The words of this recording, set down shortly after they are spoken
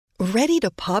Ready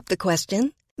to pop the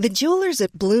question? The jewelers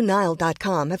at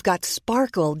BlueNile.com have got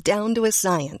sparkle down to a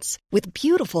science with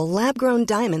beautiful lab-grown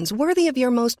diamonds worthy of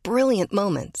your most brilliant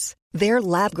moments. Their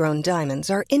lab-grown diamonds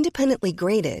are independently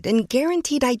graded and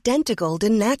guaranteed identical to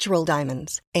natural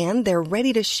diamonds, and they're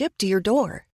ready to ship to your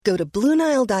door. Go to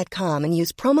BlueNile.com and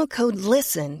use promo code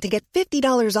LISTEN to get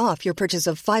 $50 off your purchase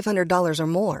of $500 or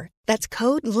more. That's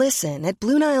code LISTEN at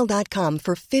BlueNile.com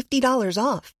for $50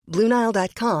 off.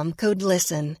 BlueNile.com, code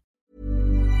LISTEN.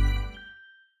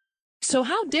 So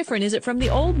how different is it from the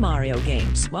old Mario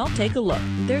games? Well, take a look.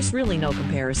 There's really no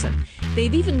comparison.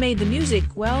 They've even made the music,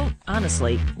 well,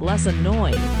 honestly, less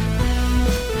annoying.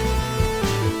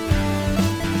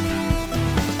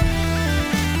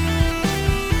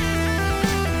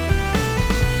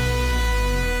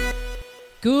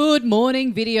 Good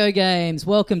morning, video games.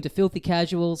 Welcome to Filthy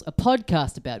Casuals, a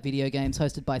podcast about video games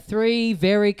hosted by three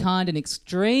very kind and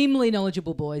extremely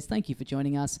knowledgeable boys. Thank you for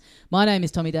joining us. My name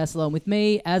is Tommy Daslow, and with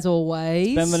me, as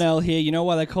always... Ben Vanel here. You know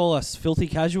why they call us Filthy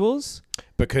Casuals?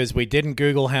 Because we didn't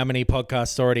Google how many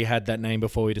podcasts already had that name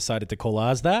before we decided to call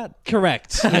ours that.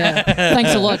 Correct. Yeah.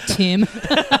 Thanks a lot, Tim.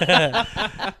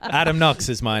 Adam Knox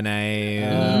is my name.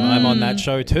 I'm on that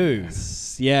show too.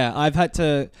 Yeah, I've had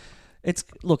to...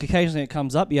 Look, occasionally it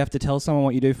comes up. You have to tell someone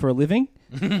what you do for a living.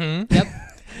 Yep.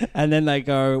 And then they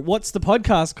go, what's the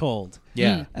podcast called?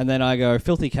 Yeah. And then I go,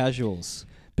 Filthy Casuals.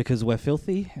 Because we're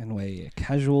filthy and we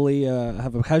casually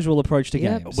have a casual approach to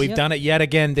games. We've done it yet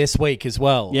again this week as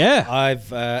well. Yeah.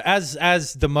 I've,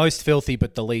 as the most filthy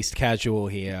but the least casual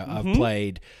here, I've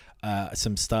played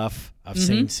some stuff. I've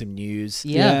seen some news.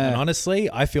 Yeah. And honestly,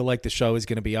 I feel like the show is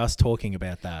going to be us talking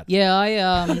about that. Yeah,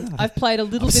 I've played a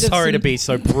little bit of Sorry to be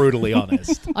so brutally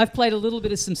honest. I've played a little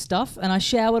bit of some stuff, and I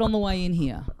showered on the way in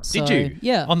here. So, Did you?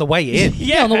 Yeah. On the way in?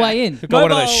 Yeah, on the way in. You've got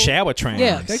one of those shower trams.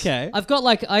 Yeah. Okay. I've got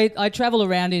I travel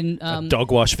around in... A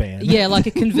dog wash fan. Yeah, like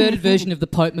a converted version of the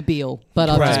Pope-mobile, but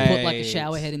I've just put like a Right.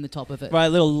 shower head in the top of it. Right,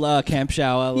 little camp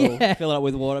shower, fill it up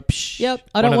with water. Psh. Yep.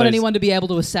 I One don't of want those- anyone to be able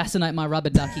to assassinate my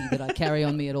rubber ducky that I carry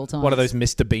on me at all times. One of those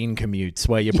Mr. Bean commutes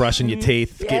where you're brushing your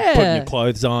teeth, putting Yeah. your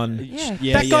clothes on.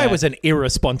 Yeah. That guy was an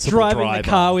irresponsible Driving driver. the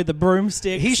car with the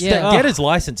broomstick. He should Yeah. get his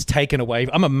license taken away.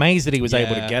 I'm amazed that he was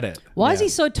able to get it. Why is he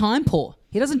so time poor?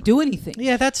 He doesn't do anything.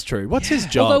 Yeah, that's true. What's his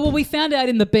job? Although, well, we found out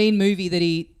in the Bean movie that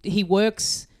he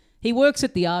works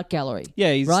at the art gallery.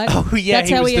 Yeah, he's... right. Oh, yeah, That's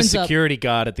he how was he the ends up. security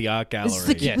guard at the art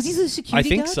gallery. Yes. Was he the security I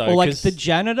think guard? so. Or like 'cause the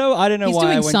janitor? I don't know He's why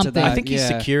doing I went to something. that. I think he's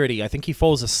security. I think he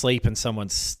falls asleep and someone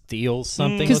steals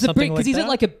something or Because something like he's that. at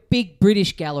like a big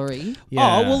British gallery. Yeah.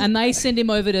 Oh, well, And they send him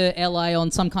over to LA on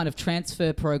some kind of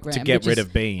transfer program To get which rid is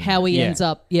of Bean. How he Yeah. ends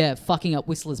up, fucking up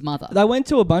Whistler's mother. I went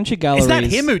to a bunch of galleries. Is that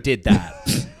him who did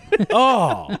that?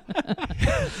 Oh.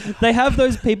 They have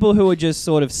those people who are just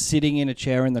sort of sitting in a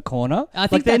chair in the corner. I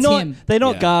think they're that's not, him. They're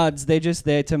not Yeah. guards. They're just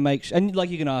there to make and like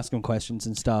you can ask them questions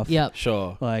and stuff. Yep.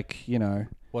 Sure. Like, you know,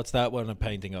 What's that one a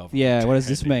painting of? yeah, what does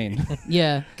this mean?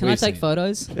 Yeah. Can I We've take seen.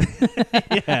 photos?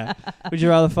 Yeah. Would you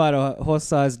rather fight a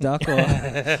horse-sized duck or...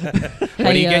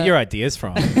 Where do you get your ideas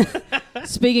from?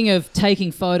 Speaking of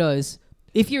taking photos,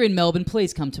 if you're in Melbourne,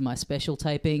 please come to my special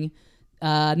taping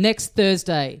next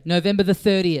Thursday, November the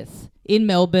 30th, in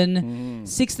Melbourne,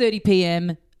 6:30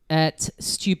 p.m. at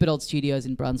Stupid Old Studios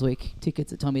in Brunswick.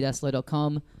 Tickets at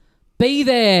tommydaslow.com. Be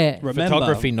there. Remember,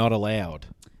 Photography not allowed.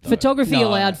 Photography No,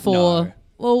 allowed for... no.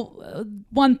 Well,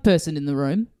 one person in the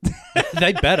room,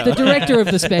 They better. the director of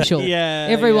the special. Yeah,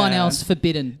 Everyone yeah. else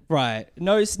forbidden. Right.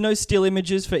 No still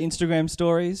images for Instagram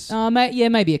stories.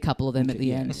 Maybe a couple of them at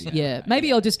the end. Yeah,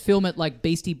 maybe I'll just film it like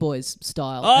Beastie Boys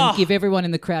style and give everyone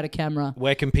in the crowd a camera.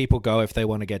 Where can people go if they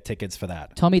want to get tickets for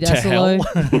that?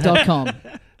 TommyDaslow.com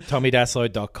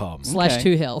TommyDaslow.com.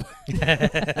 /2hell.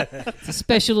 It's a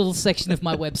special little section of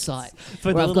my website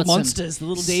For where the I've little got some monsters, the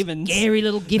little demons. scary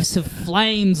little gifs of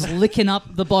flames licking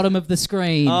up the bottom of the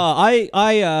screen.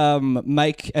 I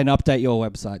make and update your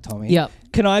website, Tommy. Yep.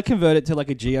 Can I convert it to like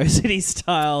a GeoCities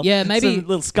style? Yeah, maybe- Some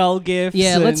little skull gifs.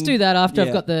 Yeah, let's and- do that after I've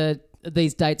yeah. got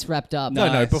these dates wrapped up. No,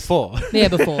 Nice. before. Yeah,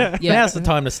 before. Yeah. Now's the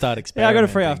time to start Yeah, I experimenting. got a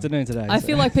free afternoon today. I so.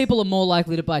 feel like people are more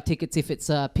likely to buy tickets if it's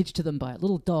pitched to them by a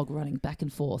little dog running back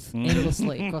and forth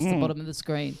endlessly across the bottom of the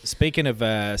screen. Speaking of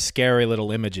scary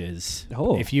little images,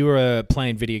 Oh. if you were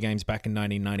playing video games back in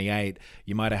 1998,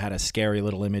 you might have had a scary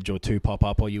little image or two pop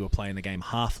up, or you were playing the game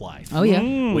Half-Life. Oh,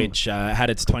 yeah. Which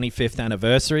had its 25th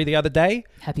anniversary the other day.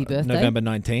 Happy birthday. November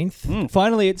 19th.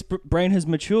 Finally, its brain has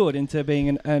matured into being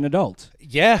an adult,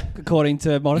 Yeah. according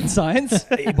to modern science.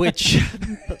 Which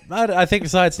I think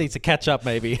science needs to catch up,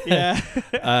 maybe. Yeah.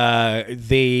 I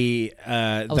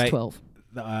was 12.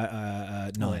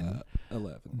 9.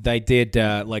 11. They did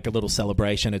like a little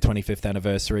celebration, a 25th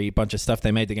anniversary, bunch of stuff.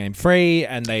 They made the game free,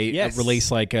 and they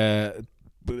released like a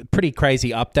pretty crazy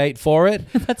update for it.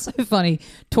 That's so funny.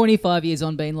 25 years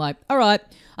on being like, all right,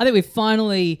 I think we've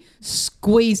finally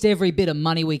squeezed every bit of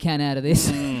money we can out of this.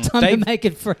 Time to make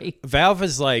it free. Valve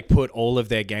has like put all of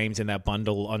their games in that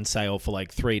bundle on sale for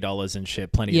like $3 and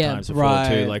shit plenty of times before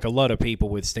too. Like a lot of people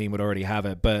with Steam would already have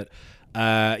it. But the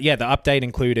update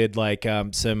included like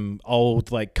some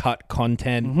old like cut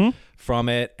content from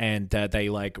it, and they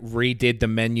like redid the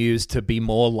menus to be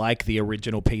more like the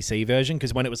original PC version,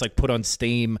 because when it was like put on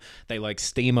Steam, they like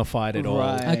Steamified it all.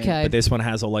 Okay. But this one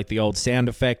has all like the old sound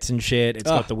effects and shit. It's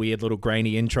got the weird little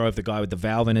grainy intro of the guy with the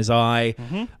valve in his eye.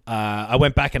 I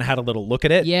went back and had a little look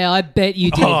at it. Yeah, I bet you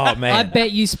did. Oh, man. I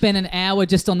bet you spent an hour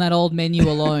just on that old menu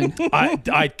alone.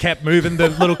 I kept moving the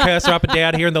little cursor up and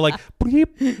down here, and they're like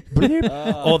bleep,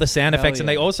 bleep, all the sound effects. And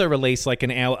they also released like an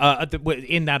hour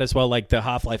in that as well, like the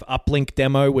Half-Life Uplink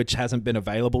demo, which hasn't been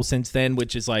available since then,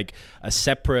 which is like a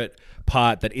separate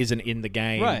part that isn't in the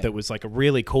game. That was like a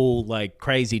really cool, like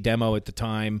crazy demo at the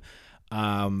time.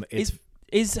 Did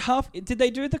they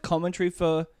do the commentary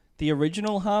for the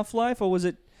original Half-Life, or was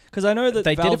it? Because I know that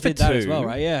they Valve did it for did that two as well,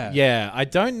 right? Yeah. Yeah. I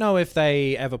don't know if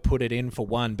they ever put it in for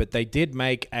one, but they did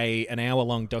make an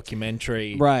hour-long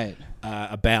documentary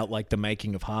about like the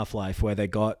making of Half-Life, where they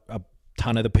got a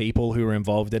ton of the people who were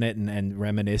involved in it and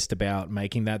reminisced about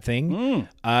making that thing.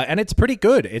 And it's pretty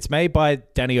good. It's made by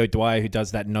Danny O'Dwyer, who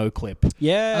does that no clip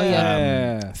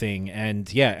thing.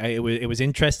 And yeah, it was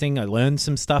interesting. I learned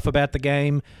some stuff about the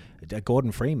game.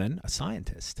 Gordon Freeman, a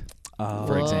scientist,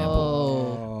 for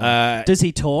example. Does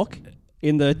he talk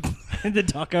in the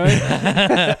doco?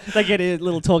 They get a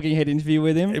little talking head interview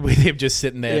with him. With him just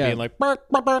sitting there being like, bark,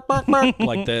 bark, bark, bark, bark.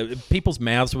 Like the people's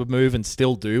mouths would move and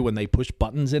still do when they push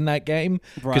buttons in that game,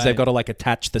 because they've got to like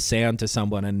attach the sound to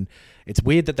someone, and it's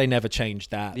weird that they never changed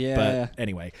that. But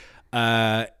anyway,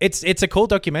 it's a cool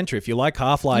documentary. If you like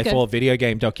Half-Life or video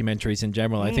game documentaries in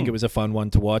general, I think it was a fun one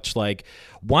to watch. Like,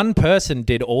 one person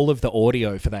did all of the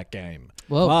audio for that game.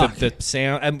 Whoa. The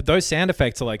sound, and those sound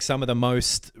effects are like some of the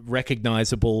most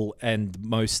recognizable and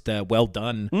most well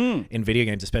done in video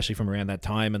games, especially from around that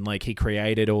time. And like he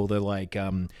created all the like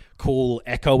cool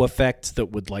echo effects that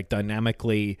would like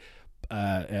dynamically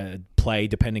play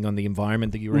depending on the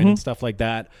environment that you were in and stuff like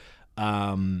that.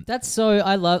 That's so,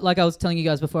 I love, like I was telling you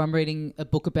guys before, I'm reading a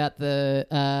book about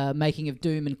the making of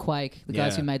Doom and Quake, the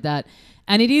guys who made that.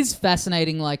 And it is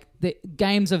fascinating, like the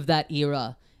games of that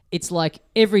era, it's like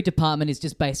every department is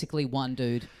just basically one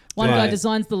dude. One guy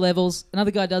designs the levels,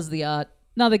 another guy does the art,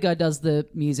 another guy does the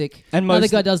music, and another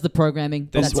guy does the programming.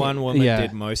 This one woman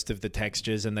did most of the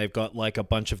textures, and they've got like a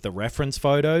bunch of the reference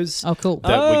photos that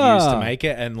were used to make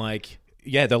it. And like,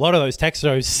 yeah, a lot of those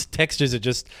textures are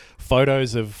just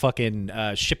photos of fucking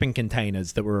shipping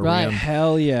containers that were around.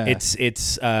 Hell yeah.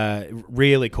 It's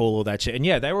really cool, all that shit. And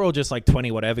yeah, they were all just like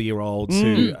 20-whatever-year-olds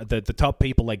who, the top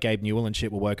people like Gabe Newell and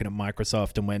shit were working at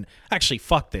Microsoft and went, actually,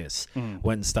 fuck this.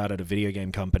 Went and started a video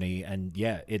game company. And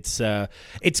yeah, it's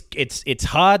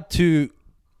hard to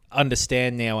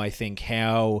understand now, I think,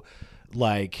 how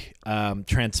like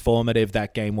transformative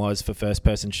that game was for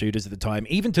first-person shooters at the time,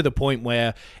 even to the point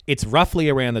where it's roughly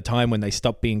around the time when they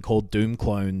stopped being called Doom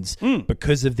clones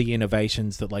because of the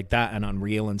innovations that like that and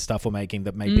Unreal and stuff were making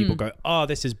that made people go, oh,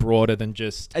 this is broader than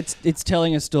just... It's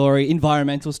telling a story.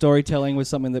 Environmental storytelling was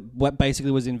something that what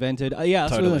basically was invented. Yeah,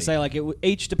 that's what I was going to say. Like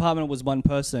each department was one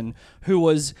person who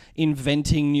was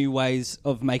inventing new ways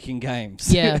of making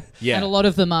games. Yeah. And a lot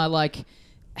of them are like,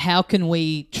 how can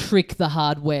we trick the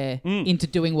hardware into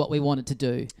doing what we want it to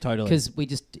do? Totally. Because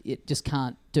it just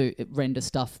can't render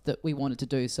stuff that we want it to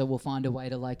do. So we'll find a way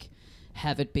to like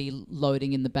have it be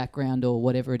loading in the background or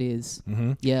whatever it is.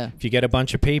 Yeah. If you get a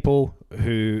bunch of people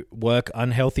who work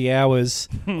unhealthy hours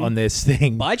on this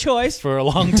thing by choice for a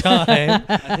long time,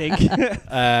 I think.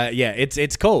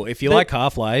 It's cool. If you like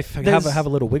Half-Life, have a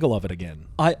little wiggle of it again.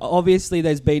 Obviously,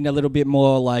 there's been a little bit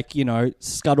more like,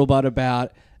 scuttlebutt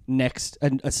about next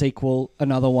a sequel,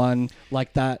 another one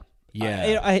like that.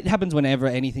 It happens whenever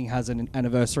anything has an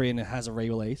anniversary and it has a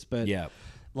re-release, but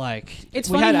like it's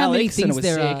funny how many things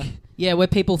there are where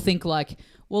people think like,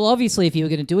 well, obviously if you were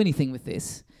going to do anything with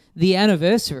this, the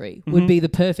anniversary would be the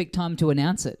perfect time to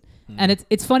announce it. And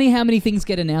it's funny how many things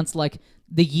get announced like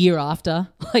the year after,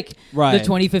 like the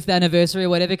 25th anniversary or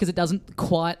whatever, because it doesn't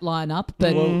quite line up.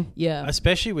 But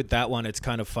especially with that one, it's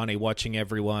kind of funny watching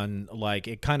everyone, like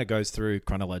it kind of goes through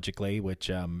chronologically, which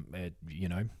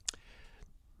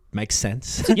makes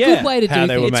sense. Good way to do How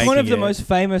they were things. It's one of the making it. most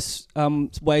famous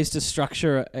ways to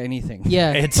structure anything.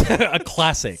 Yeah. It's a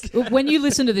classic. When you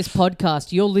listen to this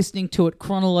podcast, you're listening to it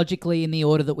chronologically in the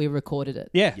order that we recorded it.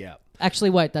 Yeah. Yeah.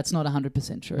 Actually, wait, that's not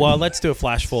 100% true. Well, let's do a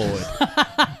flash forward.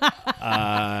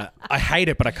 I hate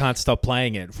it, but I can't stop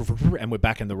playing it. And we're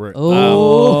back in the room.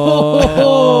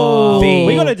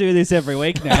 We got to do this every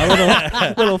week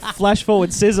now. A little flash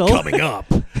forward sizzle. Coming up.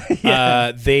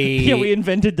 We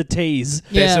invented the tease.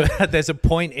 There's a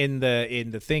point in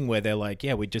the thing where they're like,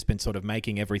 yeah, we'd just been sort of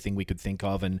making everything we could think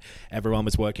of, and everyone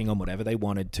was working on whatever they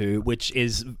wanted to, which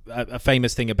is a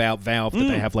famous thing about Valve, that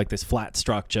they have like this flat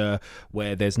structure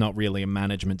where there's not really a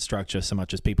management structure so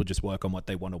much as people just work on what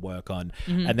they want to work on.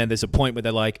 And then there's a point where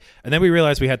they're like, and then we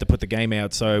realized we had to put the game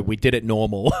out, so we did it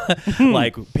normal.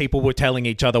 Like people were telling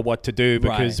each other what to do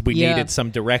because we needed some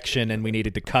direction and we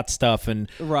needed to cut stuff, and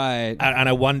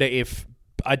I wonder if,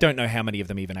 I don't know how many of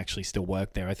them even actually still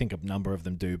work there. I think a number of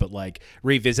them do, but like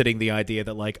revisiting the idea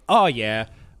that like, oh yeah,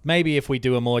 maybe if we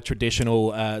do a more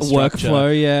traditional structure.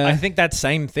 Workflow, yeah. I think that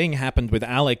same thing happened with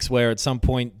Alex, where at some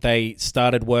point they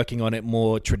started working on it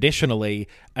more traditionally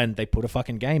and they put a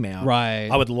fucking game out. Right.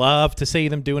 I would love to see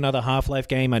them do another Half-Life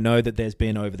game. I know that there's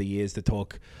been over the years the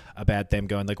talk about them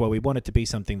going like, well, we want it to be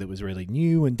something that was really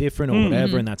new and different or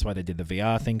whatever, and that's why they did the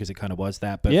VR thing, because it kind of was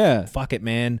that. But fuck it,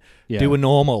 man. Yeah. Do a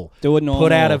normal.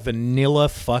 Put out a vanilla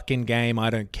fucking game. I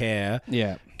don't care.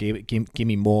 Yeah. Give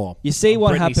me more. You see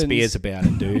what Britney happens. Spears about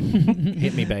it, dude.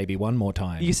 Hit me, baby, one more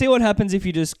time. You see what happens if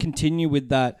you just continue with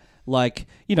that. Like,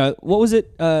 you know, what was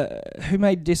it? Who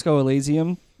made Disco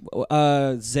Elysium?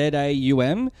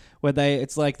 ZAUM, where they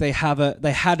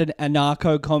had an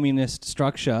anarcho-communist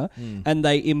structure and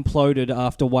they imploded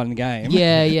after one game.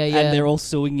 Yeah. And they're all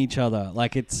suing each other.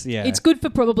 Like it's good for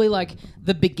probably like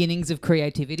the beginnings of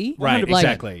creativity. Right, Like,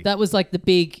 exactly. That was like the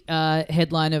big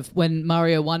headline of when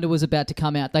Mario Wonder was about to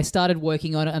come out. They started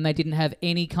working on it and they didn't have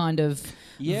any kind of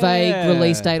vague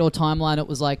release date or timeline. It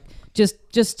was like,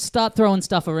 just start throwing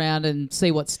stuff around and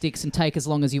see what sticks and take as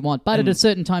long as you want. But at a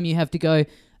certain time you have to go,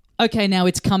 okay, now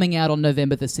it's coming out on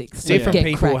November the 6th. So different get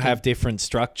people cracking. have different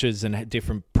structures and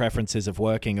different preferences of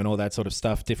working and all that sort of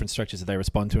stuff, different structures that they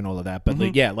respond to and all of that. But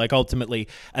like ultimately,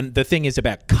 and the thing is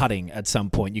about cutting at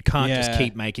some point. You can't just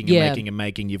keep making and making and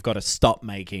making. You've got to stop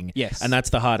making. Yes. And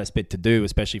that's the hardest bit to do,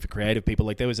 especially for creative people.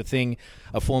 Like there was a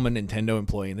former Nintendo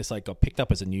employee, and this like got picked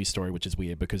up as a news story, which is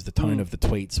weird because the tone of the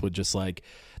tweets were just like,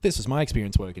 this was my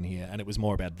experience working here. And it was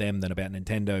more about them than about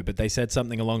Nintendo. But they said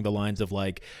something along the lines of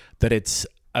like, that it's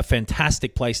a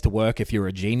fantastic place to work if you're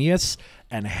a genius,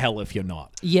 and hell if you're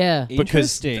not. Yeah.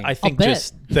 Because I think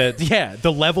just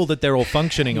the level that they're all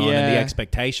functioning on and the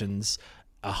expectations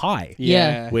are high.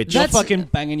 Yeah. Which you're fucking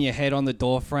banging your head on the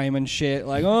door frame and shit.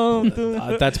 Like,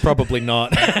 that's probably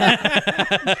not not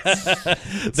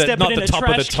the top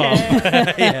of the top.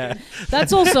 Yeah.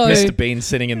 That's also Mr. Bean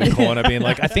sitting in the corner being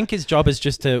like, I think his job is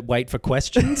just to wait for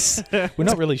questions. We're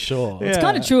not really sure. It's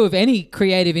kind of true of any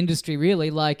creative industry, really.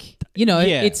 Like, you know,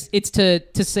 it's to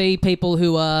see people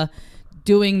who are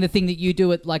doing the thing that you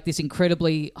do at like this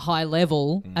incredibly high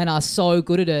level and are so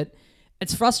good at it.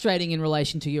 It's frustrating in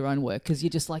relation to your own work because you're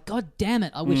just like, God damn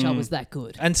it, I wish I was that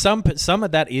good. And some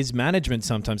of that is management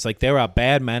sometimes. Like there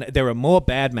are more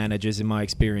bad managers in my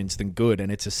experience than good,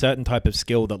 and it's a certain type of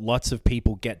skill that lots of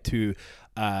people get to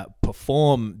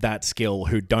perform that skill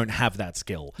who don't have that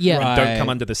skill. Yeah. And Right. don't come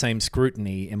under the same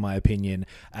scrutiny, in my opinion,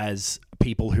 as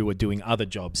people who are doing other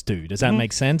jobs do. Does that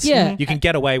make sense? Yeah. You can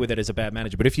get away with it as a bad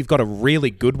manager, but if you've got a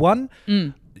really good one,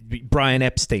 Brian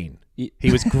Epstein.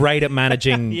 He was great at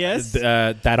managing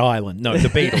that island. No, the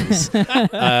Beatles.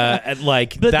 And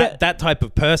like that type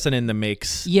of person in the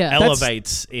mix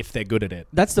elevates if they're good at it.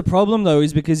 That's the problem, though,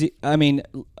 is because, I mean,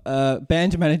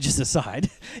 band managers aside,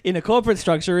 in a corporate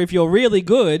structure, if you're really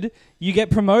good, you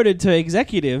get promoted to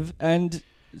executive, and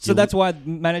so that's why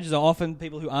managers are often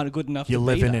people who aren't good enough You're to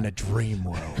living be in there. a dream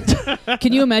world.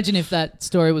 Can you imagine if that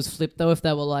story was flipped, though? If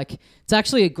they were like, it's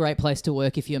actually a great place to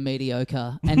work if you're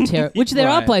mediocre and terrible. Which there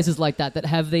are Right. places like that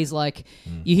have these, like,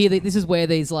 you hear that this is where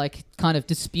these, like, kind of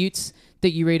disputes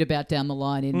that you read about down the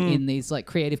line in these, like,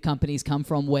 creative companies come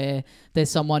from, where there's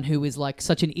someone who is, like,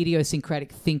 such an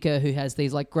idiosyncratic thinker who has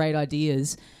these, like, great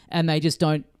ideas and they just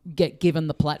don't get given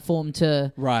the platform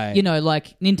to, Right. you know,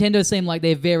 like, Nintendo seem like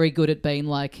they're very good at being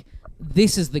like,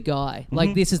 this is the guy.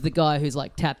 Like, this is the guy who's,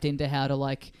 like, tapped into how to,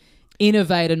 like,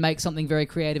 innovate and make something very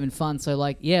creative and fun. So,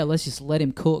 like, yeah, let's just let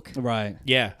him cook. Right.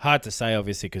 Yeah, hard to say,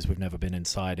 obviously, because we've never been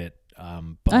inside it.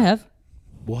 But I have.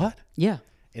 What? Yeah.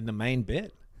 In the main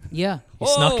bit? Yeah. You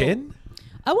snuck in?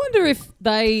 I wonder if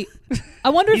they. I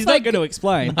wonder He's if they. not going to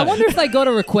explain. I wonder if they got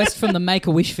a request from the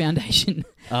Make-A-Wish Foundation.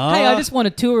 Hey, I just want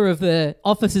a tour of the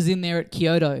offices in there at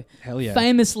Kyoto. Hell yeah.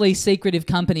 Famously secretive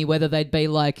company, whether they'd be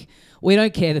like, we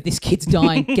don't care that this kid's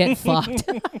dying, get fucked.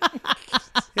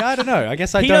 Yeah, I don't know. I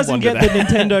guess I He don't doesn't wonder get that.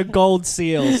 the Nintendo Gold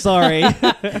Seal. Sorry.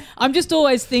 I'm just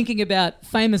always thinking about,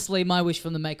 famously, my wish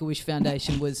from the Make-A-Wish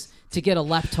Foundation was to get a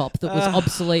laptop that was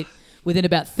obsolete within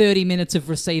about 30 minutes of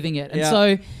receiving it. And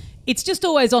so it's just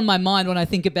always on my mind when I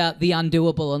think about the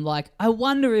undoable and like, I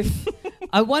wonder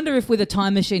if with a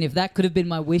time machine, if that could have been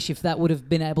my wish, if that would have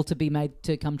been able to be made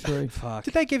to come true. Fuck.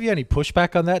 Did they give you any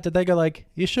pushback on that? Did they go like,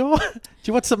 you sure? Do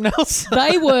you want something else?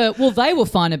 They were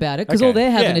fine about it because all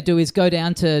they're having to do is go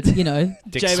down to, Dick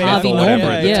JB Smith Harvey or whatever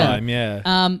Norman, at the yeah. time,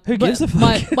 yeah. Who gives a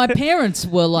but fuck? my parents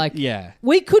were like, Yeah.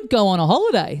 we could go on a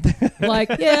holiday. Like,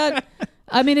 yeah,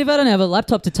 I mean, if I don't have a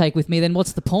laptop to take with me, then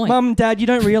what's the point? Mum, Dad, you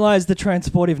don't realise the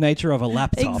transportive nature of a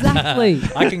laptop. Exactly.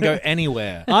 I can go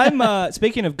anywhere. I'm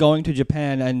speaking of going to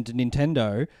Japan and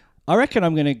Nintendo. I reckon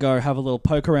I'm going to go have a little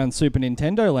poke around Super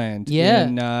Nintendo Land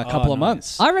in a couple of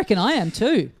months. I reckon I am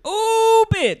too. Oh,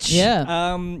 bitch!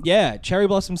 Yeah. Cherry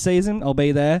blossom season. I'll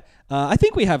be there. I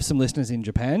think we have some listeners in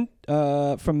Japan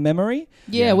from memory.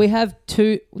 Yeah, we have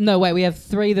two. No, wait, we have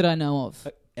three that I know of.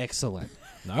 Excellent.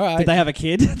 All right. Did they have a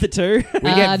kid? The two? We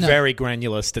get no. very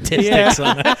granular statistics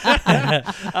on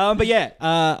that. But yeah,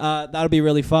 that'll be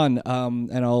really fun.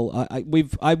 And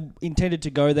I intended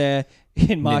to go there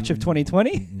in March of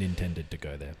 2020. Intended to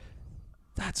go there.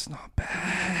 That's not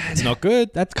bad. It's not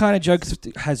good. That kind of joke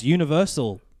has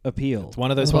universal appeal. It's one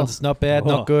of those ones that's not bad,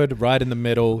 not good, right in the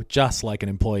middle, just like an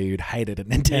employee who'd hated at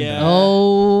Nintendo. Yeah.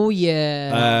 Oh,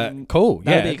 yeah. Cool.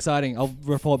 That'll Yeah. be exciting. I'll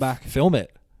report back. Film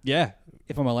it. Yeah,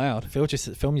 if I'm allowed.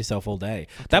 Film yourself all day.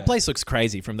 That place looks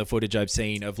crazy from the footage I've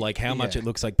seen of like how much it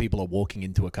looks like people are walking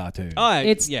into a cartoon.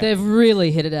 They've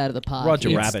really hit it out of the park. Roger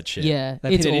It's- Rabbit shit. Yeah,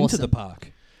 They've it's hit it awesome. into the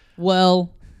park.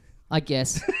 Well, I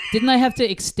guess. Didn't they have to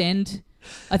extend?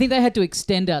 I think they had to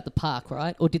extend out the park,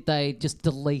 right? Or did they just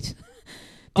delete?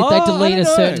 Did they delete a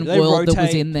certain world that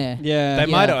was in there? Yeah.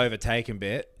 They might have overtaken a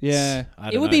bit. Yeah. I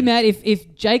don't It would know. be mad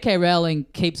if J.K. Rowling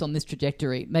keeps on this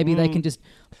trajectory. Maybe they can just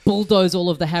bulldoze all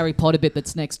of the Harry Potter bit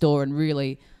that's next door and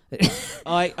really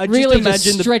I really just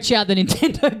imagine the stretch out the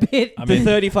Nintendo bit. I mean,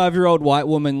 35-year-old white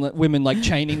women like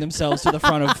chaining themselves to the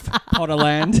front of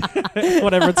Potterland,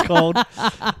 whatever it's called.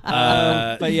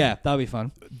 But yeah, that'll be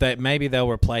fun. that maybe they'll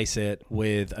replace it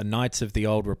with a Knights of the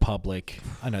Old Republic.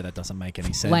 I know that doesn't make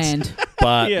any sense. Land.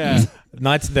 But Yeah.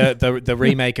 Knights the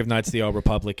remake of Knights of the Old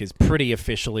Republic is pretty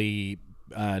officially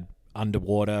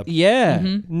underwater. Yeah.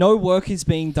 No work is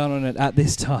being done on it at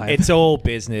this time. It's all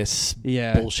business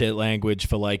Yeah. bullshit language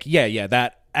for like,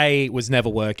 that A was never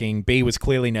working, B was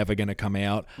clearly never going to come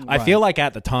out. I Right. feel like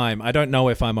at the time, I don't know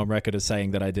if I'm on record as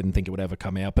saying that I didn't think it would ever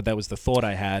come out, but that was the thought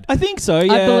I had. I think so,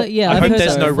 yeah. I I've hope heard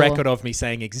there's that no before. record of me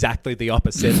saying exactly the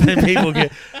opposite. That people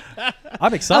get.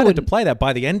 I'm excited to wouldn't- play that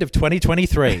by the end of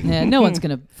 2023. Yeah, no one's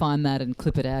going to find that and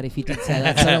clip it out if you did say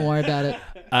that, so don't worry about it.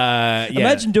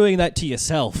 Imagine doing that to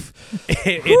yourself.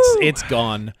 it's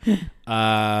gone.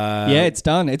 Yeah, it's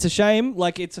done. It's a shame.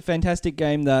 Like, it's a fantastic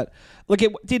game that... Look,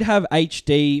 it did have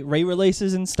HD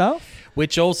re-releases and stuff.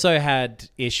 Which also had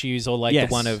issues, or like Yes.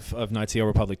 the one of Knights of the Old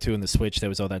Republic 2 and the Switch. There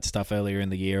was all that stuff earlier in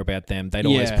the year about them. They'd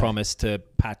always Yeah. promised to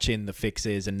patch in the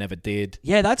fixes and never did.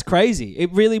 Yeah, that's crazy.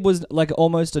 It really was like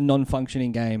almost a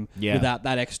non-functioning game Yeah. without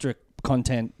that extra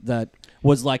content that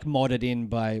was like modded in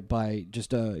by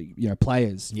just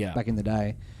players back in the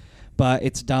day. But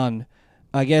it's done.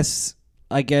 I guess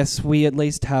we at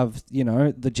least have,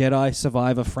 the Jedi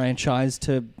Survivor franchise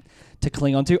to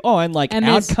cling on to. Oh, and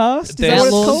there's- Outcast? Is that what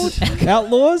Outlaws. it's called?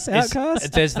 Outlaws?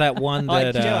 Outcast? There's that one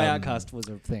that Jedi Outcast was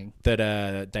a thing.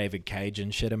 that David Cage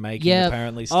and shit are making Yeah.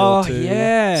 apparently still Oh, too.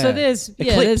 yeah. So there's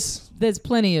Eclipse. there's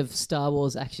plenty of Star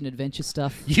Wars action adventure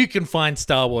stuff. You can find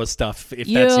Star Wars stuff if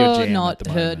You're that's your jam. not at the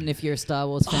moment. hurting if you're a Star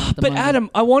Wars fan at the But moment. Adam,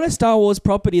 I want a Star Wars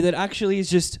property that actually is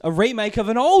just a remake of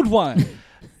an old one.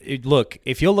 Look,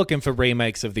 if you're looking for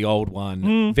remakes of the old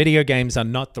one, video games are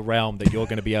not the realm that you're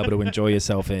going to be able to enjoy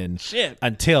yourself in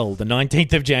until the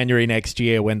 19th of January next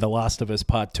year when The Last of Us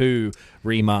Part 2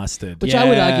 remastered. Which I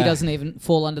would argue doesn't even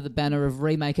fall under the banner of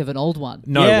remake of an old one.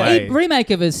 No Yeah. way. Remake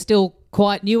of is still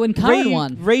quite new and current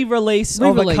one. Re-release of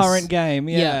a Re-release. current game,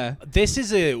 yeah. This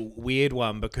is a weird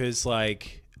one because,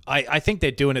 like, I think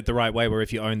they're doing it the right way where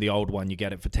if you own the old one, you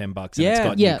get it for $10 and it's Yeah.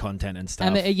 got Yeah. new content and stuff.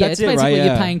 And That's it's it, basically right? you're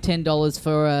Yeah. paying $10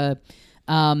 for a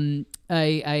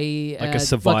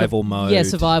survival mode. Yeah,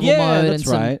 survival Yeah, mode that's and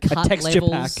some right. A cut texture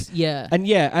levels. pack. Yeah.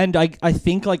 And I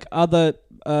think like other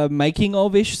making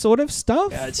of-ish sort of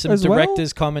stuff. Some as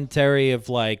director's commentary of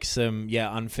like some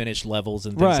unfinished levels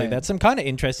and things like that. Some kind of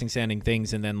interesting sounding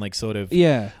things, and then like sort of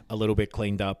a little bit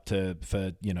cleaned up for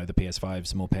the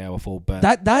PS5's more powerful. But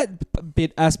that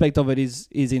bit aspect of it is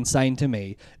insane to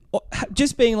me.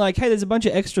 Just being like, hey, there's a bunch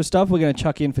of extra stuff we're going to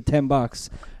chuck in for $10.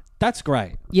 That's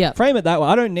great. Yeah, frame it that way.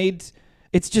 I don't need.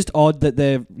 It's just odd that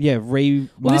they're remastering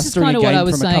this is kind a of what game I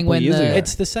was from a saying couple when of years ago.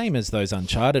 it's the same as those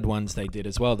Uncharted ones they did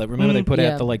as well. They put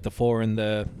out the 4 and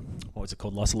the what was it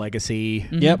called, Lost Legacy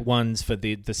ones for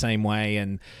the same way,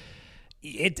 and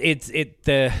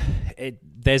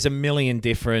there's a million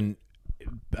different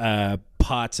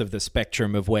parts of the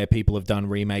spectrum of where people have done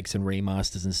remakes and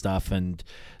remasters and stuff, and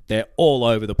they're all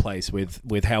over the place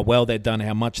with how well they're done,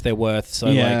 how much they're worth. So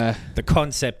like the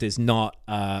concept is not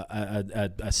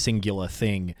a singular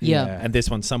thing. Yeah. And this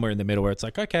one's somewhere in the middle where it's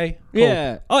like, okay, cool.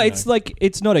 Yeah. Oh, it's like,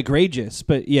 it's not egregious,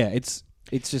 but it's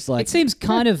just like... It seems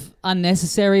kind of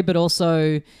unnecessary, but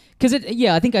also... Because,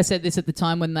 I think I said this at the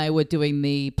time when they were doing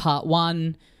the Part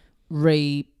 1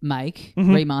 remake,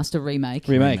 that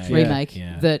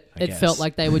it felt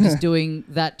like they were just doing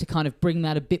that to kind of bring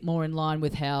that a bit more in line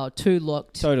with how 2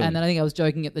 looked. Totally. And then I think I was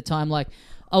joking at the time, like,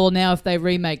 oh, well, now if they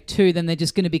remake 2, then they're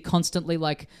just going to be constantly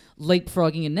like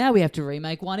leapfrogging, and now we have to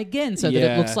remake 1 again so that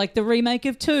it looks like the remake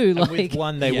of 2. And like with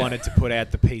 1, they wanted to put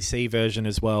out the PC version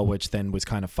as well, which then was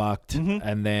kind of fucked.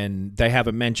 And then they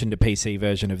haven't mentioned a PC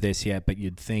version of this yet, but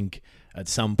you'd think at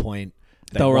some point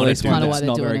they'll release one that's that's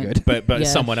not very good. But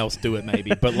someone else do it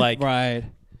maybe. But like right.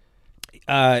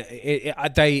 Using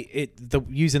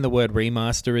the word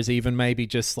remaster is even maybe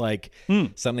just like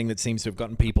something that seems to have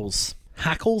gotten people's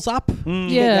hackles up.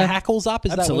 Yeah. The hackles up.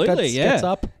 Is Absolutely, that what gets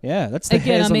up? Yeah, that's the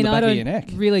hairs on the back of your neck. I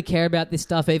don't really care about this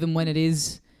stuff even when it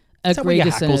is Is that what your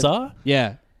egregious. hackles are?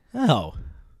 Yeah. Oh.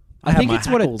 I think it's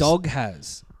what a dog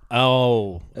has.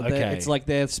 Oh, okay. It's like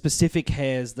their specific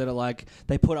hairs that are like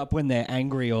they put up when they're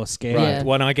angry or scared. Right. Yeah.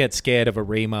 When I get scared of a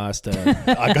remaster,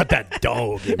 I got that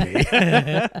dog in me.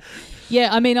 Yeah,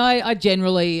 I mean, I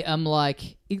generally am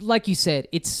like you said,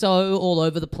 it's so all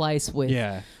over the place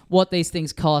with what these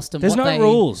things cost and There's what no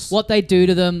rules. what they do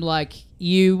to them. Like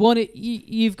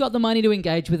you've got the money to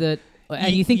engage with it,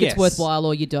 and you think it's worthwhile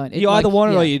or you don't. You either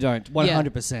want it or you don't.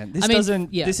 100%. I mean,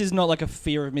 This is not like a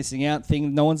fear of missing out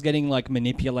thing. No one's getting like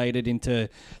manipulated into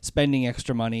spending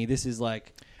extra money. This is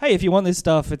like, hey, if you want this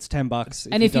stuff, it's $10.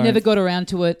 And if you never got around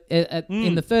to it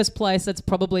in the first place, that's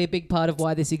probably a big part of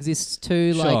why this exists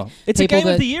too. Sure. Like It's a Game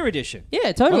of the Year edition.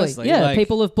 Yeah, totally. Honestly, yeah, like-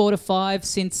 people have bought a 5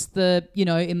 since in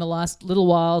the last little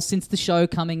while, since the show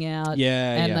coming out.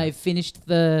 And they've finished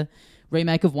the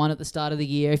remake of 1 at the start of the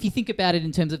year. If you think about it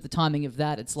in terms of the timing of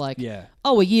that, it's like,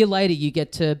 a year later you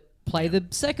get to play the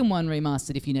second one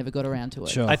remastered if you never got around to it.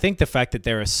 Sure. I think the fact that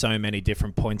there are so many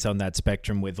different points on that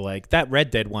spectrum with like that Red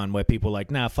Dead one where people are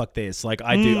like, nah, fuck this. Like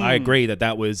I agree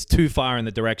that was too far in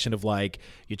the direction of like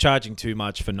you're charging too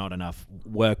much for not enough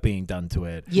work being done to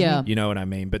it. Yeah. You know what I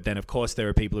mean? But then of course there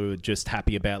are people who are just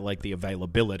happy about like the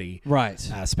availability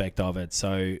aspect of it.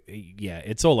 So yeah,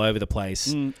 it's all over the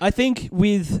place. I think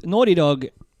with Naughty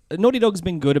Dog's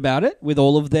been good about it with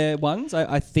all of their ones,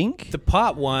 I think. The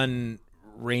Part 1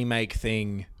 remake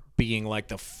thing being like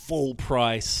the full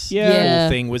price full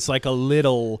thing was like a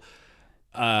little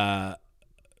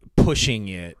pushing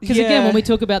it. Because again, when we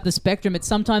talk about the spectrum, it's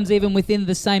sometimes even within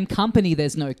the same company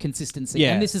there's no consistency.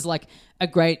 Yeah. And this is like a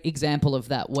great example of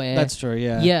that where... That's true,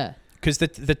 yeah. Yeah. Because the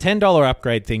 $10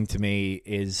 upgrade thing to me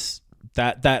is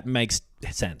that makes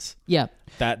sense. Yeah.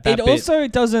 That it bit, also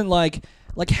doesn't like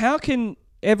how can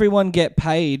everyone get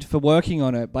paid for working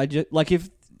on it by just like if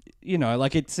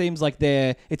like it seems like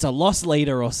it's a loss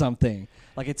leader or something.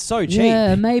 Like it's so cheap.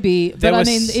 Yeah, maybe. But I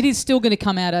mean, it is still going to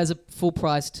come out as a full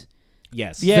priced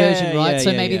version, right?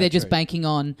 So maybe they're just banking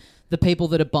on the people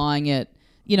that are buying it.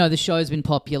 The show's been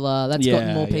popular. That's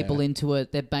gotten more people into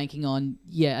it. They're banking on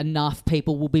enough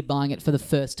people will be buying it for the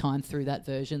first time through that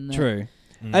version. True.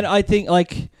 And I think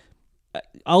like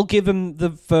I'll give them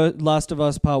the Last of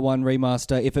Us Part 1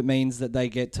 remaster if it means that they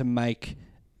get to make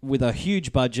with a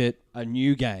huge budget a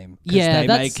new game. They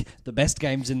make the best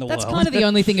games in the world. That's kind of the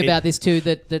only thing about this too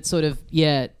that sort of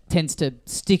tends to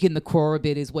stick in the craw a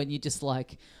bit is when you just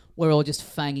like we're all just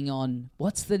fanging on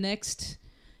what's the next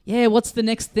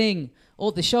thing.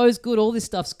 The show's good, all this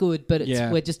stuff's good, but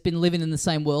we've just been living in the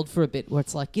same world for a bit where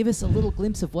it's like, give us a little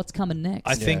glimpse of what's coming next.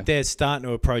 I think they're starting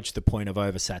to approach the point of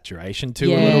oversaturation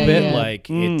too a little bit. Yeah. Like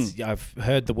I've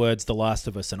heard the words The Last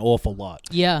of Us an awful lot.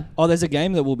 Yeah. Oh, there's a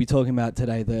game that we'll be talking about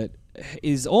today that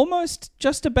is almost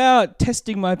just about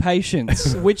testing my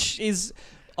patience, which is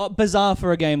bizarre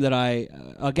for a game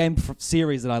that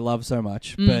series that I love so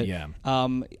much. But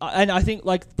and I think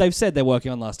like they've said they're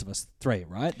working on Last of Us 3,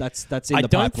 right? That's in the pipeline. I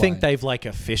don't think they've like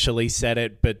officially said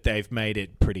it, but they've made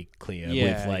it pretty clear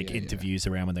with interviews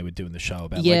around when they were doing the show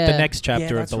about like the next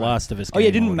chapter of the Last of Us.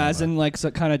 Game didn't Mazen like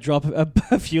kind of drop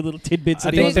a few little tidbits?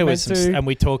 I think there was some, and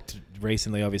we talked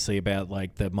recently, obviously, about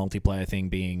like the multiplayer thing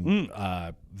being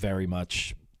very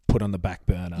much put on the back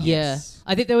burner. Yeah.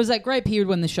 I think there was that great period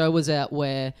when the show was out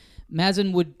where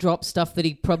Mazen would drop stuff that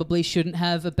he probably shouldn't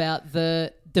have about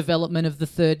the development of the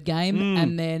third game,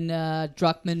 and then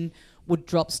Druckmann would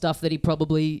drop stuff that he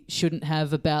probably shouldn't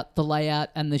have about the layout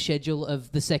and the schedule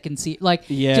of the second series. Like,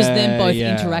 just them both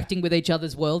interacting with each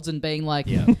other's worlds and being like,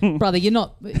 brother,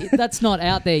 that's not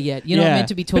out there yet. You're not meant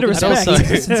to be talking about the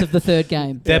existence of the third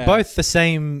game. They're both the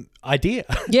same idea.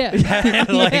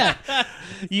 Yeah.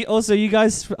 You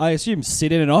guys, I assume,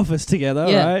 sit in an office together,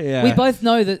 right?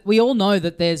 Yeah. We all know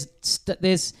that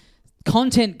there's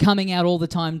content coming out all the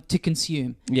time to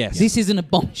consume. Yes. This isn't a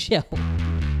bombshell.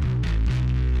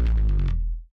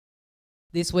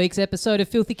 This week's episode of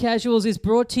Filthy Casuals is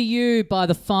brought to you by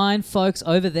the fine folks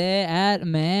over there at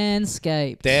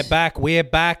Manscaped. They're back. We're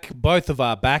back. Both of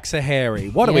our backs are hairy.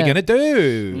 What are we going to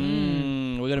do?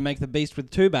 We're going to make the beast with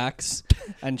two backs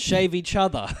and shave each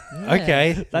other.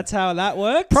 Okay. That's how that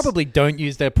works. Probably don't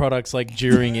use their products like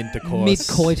during intercourse.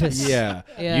 Mid-coitus. Yeah.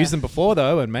 Use them before,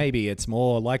 though, and maybe it's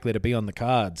more likely to be on the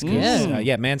cards.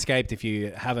 Manscaped, if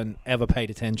you haven't ever paid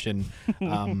attention,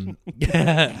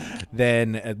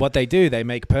 then what they do, they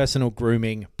make personal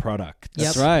grooming products.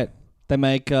 That's right. They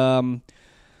make...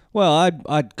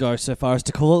 I'd go so far as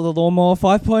to call it the Lawnmower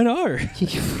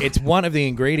 5.0. It's one of the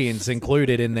ingredients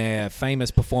included in their famous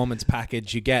performance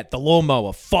package. You get the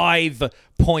Lawnmower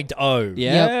 5.0.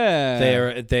 Yeah.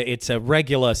 It's a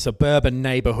regular suburban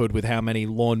neighborhood with how many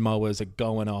lawnmowers are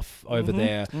going off over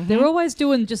there. Mm-hmm. They're always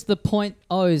doing just the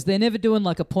 .0s. They're never doing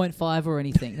like a .5 or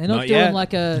anything. They're not doing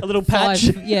like a little patch.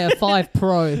 5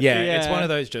 Pro. Yeah, it's one of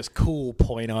those just cool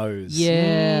 .0s.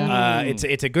 Yeah.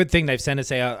 It's a good thing they've sent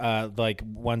us out like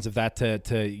ones of that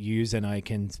to use, and I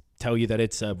can tell you that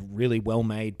it's a really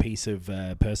well-made piece of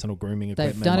personal grooming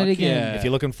equipment. They've done it again. Yeah. If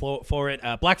you're looking for it,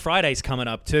 Black Friday's coming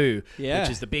up too, which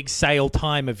is the big sale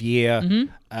time of year.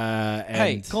 Mm-hmm.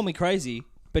 Hey, call me crazy,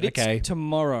 but it's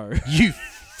tomorrow. You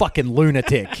fucking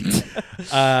lunatic.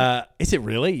 Is it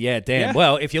really? Yeah, damn. Yeah.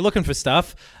 Well, if you're looking for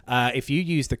stuff, if you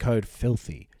use the code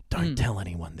FILTHY, don't tell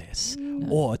anyone this,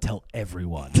 or tell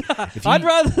everyone. I'd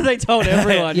rather they told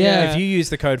everyone. If you use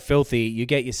the code FILTHY, you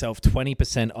get yourself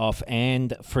 20% off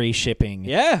and free shipping.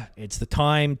 Yeah. It's the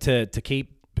time to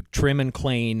keep trim and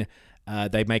clean.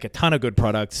 They make a ton of good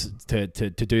products to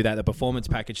do that. The performance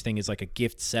package thing is like a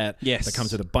gift set that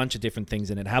comes with a bunch of different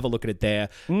things in it. Have a look at it there.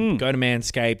 Go to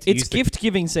Manscaped. It's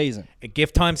gift-giving season.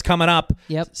 Gift time's coming up.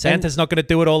 Yep. Santa's not going to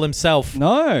do it all himself.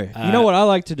 No. You know what I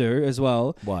like to do as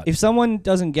well? What? If someone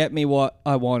doesn't get me what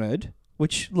I wanted...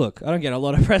 Which, look, I don't get a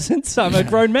lot of presents. I'm a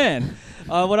grown man.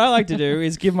 What I like to do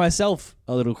is give myself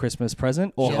a little Christmas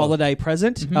present or holiday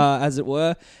present, as it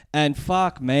were. And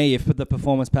fuck me if the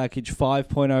performance package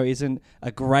 5.0 isn't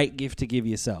a great gift to give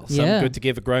yourself. Something good to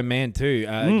give a grown man too.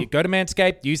 You go to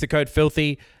Manscaped, use the code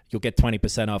FILTHY, you'll get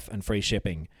 20% off and free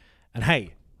shipping. And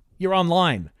hey, you're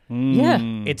online. Yeah.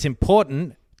 It's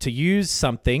important to use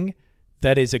something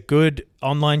that is a good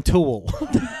online tool.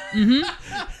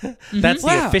 That's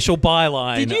the official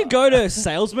byline. Did you go to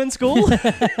salesman school?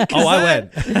 I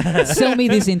went. Sell me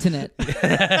this internet.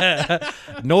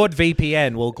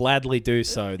 NordVPN will gladly do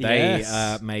so. They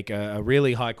make a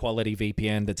really high quality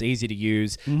VPN that's easy to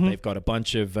use. They've got a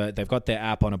bunch of they've got their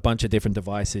app on a bunch of different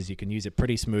devices. You can use it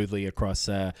pretty smoothly across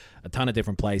a ton of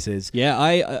different places.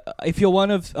 Yeah, if you're one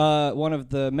of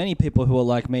the many people who are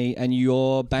like me and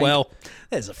your bank, well,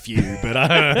 there's a few,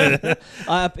 but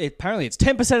apparently it's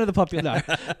 10% of the population. No.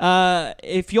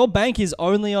 If your bank is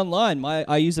only online,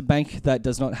 I use a bank that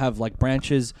does not have like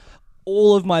branches.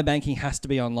 All of my banking has to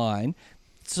be online,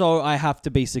 so I have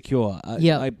to be secure.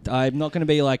 I'm not going to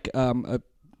be like a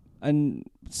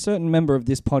certain member of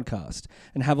this podcast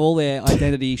and have all their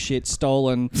identity shit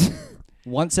stolen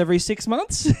once every 6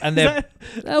 months. And they're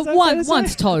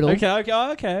once total.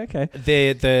 Okay.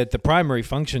 The primary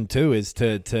function too is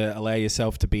to allow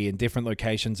yourself to be in different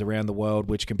locations around the world,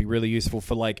 which can be really useful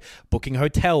for like booking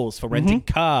hotels, for renting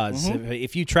cars.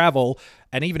 If you travel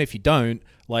And even if you don't,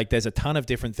 like, there's a ton of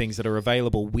different things that are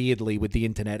available weirdly with the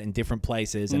internet in different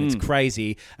places, and it's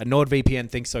crazy. And NordVPN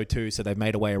thinks so too, so they've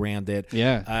made a way around it.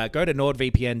 Yeah. Go to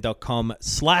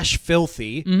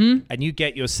nordvpn.com/filthy, and you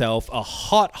get yourself a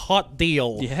hot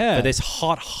deal for this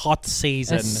hot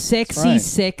season. A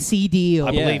sexy deal.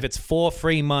 I believe it's 4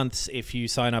 free months if you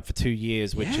sign up for 2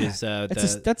 years, which is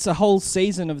that's a whole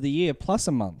season of the year plus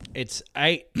a month. It's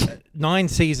 9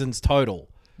 seasons total.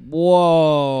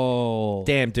 Whoa.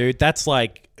 Damn, dude. That's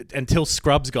like until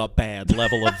Scrubs got bad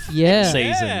level of seasons.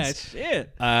 Yeah,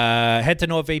 shit. Head to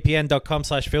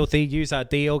nordvpn.com/filthy. Use our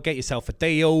deal. Get yourself a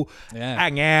deal. Yeah.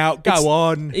 Hang out. Go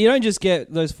on. You don't just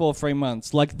get those 4 free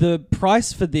months. Like, the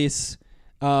price for this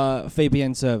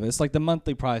VPN service, like the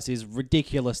monthly price is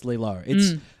ridiculously low.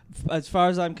 It's, as far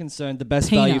as I'm concerned, the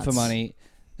best value for money.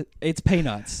 It's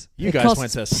peanuts. You guys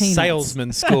went to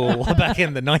salesman school back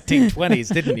in the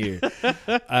 1920s, didn't you?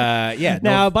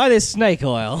 Now, buy this snake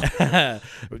oil.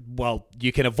 Well,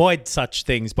 you can avoid such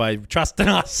things by trusting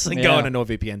us and going to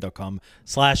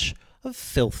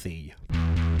nordvpn.com/filthy.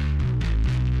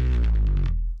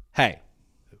 Hey,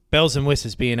 bells and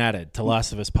whistles being added to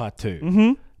Last of Us Part 2.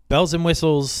 Mm-hmm. Bells and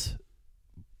whistles,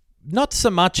 not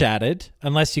so much added,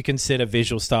 unless you consider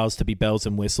visual styles to be bells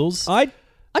and whistles. I'd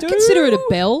consider it a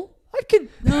bell.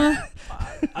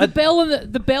 The bell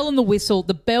and the bell and the whistle.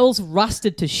 The bell's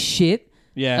rusted to shit.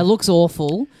 Yeah, it looks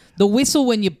awful. The whistle,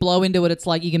 when you blow into it, it's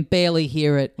like you can barely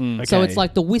hear it. So it's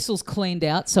like the whistle's cleaned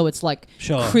out, so it's like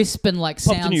crisp and like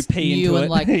Popped sounds new,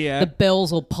 and like the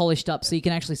bell's all polished up, so you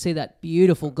can actually see that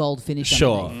beautiful gold finish.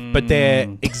 Underneath. But they're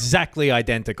exactly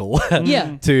identical.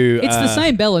 Yeah, it's the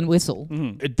same bell and whistle.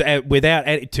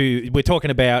 We're talking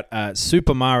about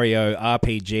Super Mario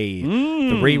RPG,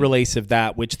 the re-release of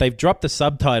that, which they've dropped the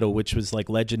subtitle, which was like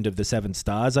Legend of the Seven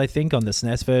Stars, I think, on the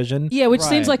SNES version. Yeah, which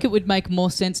seems like it would make more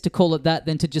sense to call it that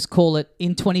than to just call it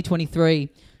in 2023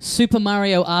 Super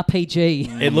Mario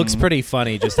RPG. It looks pretty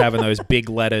funny just having those big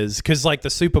letters, because like the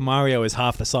Super Mario is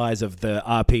half the size of the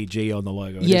RPG on the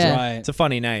logo. It's a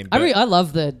funny name. I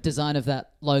love the design of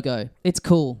that logo. It's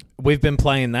cool. We've been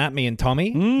playing that, me and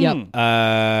Tommy. Yep.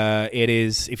 It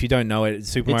is, if you don't know it,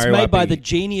 Super Mario RPG. It's made by the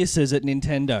geniuses at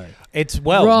Nintendo. It's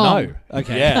Wrong. No.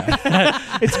 Okay.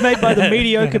 Yeah. It's made by the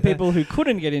mediocre people who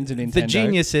couldn't get into Nintendo. The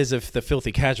geniuses of the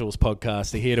Filthy Casuals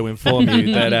podcast are here to inform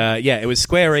you that, it was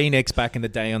Square Enix back in the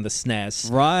day on the SNES.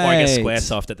 Right. Or I guess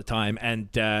Squaresoft at the time. And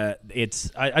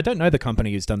it's, I don't know the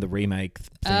company who's done the remake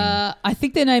thing. I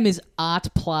think their name is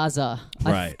Art Plaza.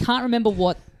 Right. I can't remember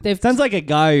what they've... Sounds like a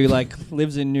guy who like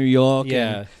lives in New York.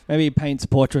 Yeah. And maybe he paints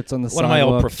portraits on the One sidewalk. of my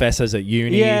old professors at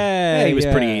uni. Yeah, he was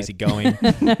pretty easygoing.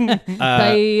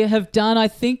 They have done, I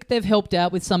think they've helped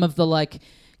out with some of the like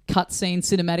cutscene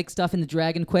cinematic stuff in the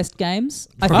Dragon Quest games.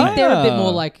 I think they're a bit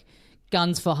more like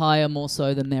guns for hire more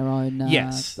so than their own.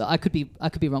 Yes. I could be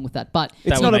wrong with that, but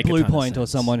it's not a Blue Point or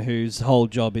sense. someone whose whole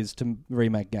job is to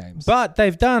remake games. But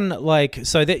they've done like,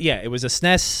 so that, it was a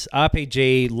SNES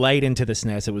RPG late into the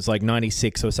SNES. It was like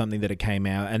 96 or something that it came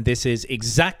out. And this is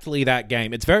exactly that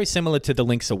game. It's very similar to the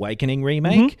Link's Awakening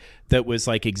remake that was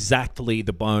like exactly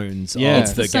the bones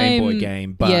of the Game Boy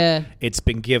game. But it's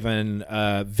been given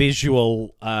a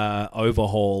visual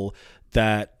overhaul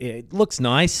that it looks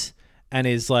nice and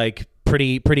is like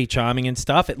pretty charming and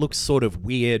stuff. It looks sort of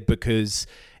weird because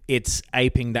it's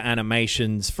aping the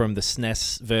animations from the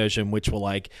SNES version, which were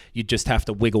like you just have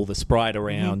to wiggle the sprite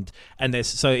around, and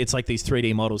so it's like these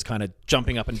 3D models kind of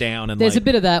jumping up and down. And there's a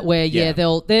bit of that where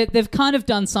they've kind of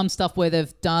done some stuff where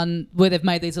they've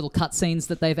made these little cutscenes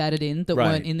that they've added in that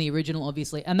weren't in the original,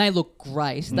 obviously, and they look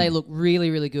great. They look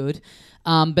really, really good.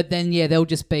 But then there'll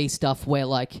just be stuff where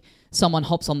like someone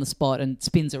hops on the spot and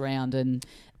spins around, and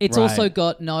it's also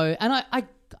got no. And I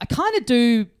kind of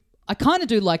do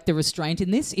like the restraint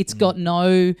in this. It's got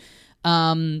no,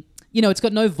 it's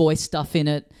got no voice stuff in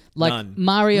it. Like None.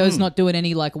 Mario's not doing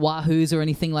any like wahoos or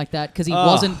anything like that because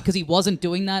he wasn't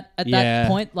doing that at that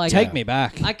point. Like, take me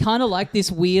back. I kind of like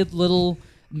this weird little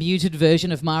muted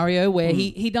version of Mario where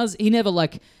he never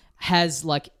like has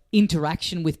like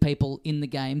interaction with people in the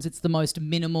games. It's the most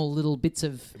minimal little bits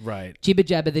of jibber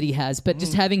jabber that he has, but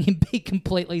just having him be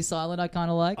completely silent I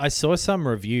kind of like. I saw some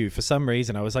review for some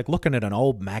reason. I was like looking at an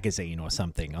old magazine or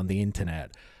something on the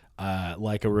internet,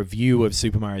 like a review of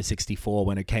Super Mario 64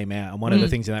 when it came out, and one of the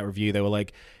things in that review, they were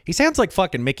like, he sounds like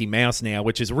fucking Mickey Mouse now,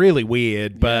 which is really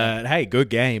weird, but hey, good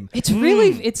game. It's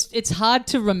really it's hard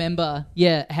to remember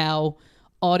how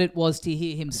odd it was to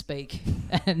hear him speak.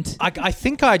 And I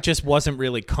think I just wasn't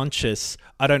really conscious.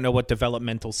 I don't know what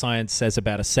developmental science says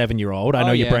about a 7-year-old. I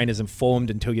know your brain isn't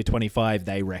formed until you're 25,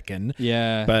 they reckon.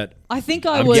 Yeah. But I think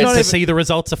I'm yet to see the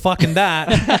results of fucking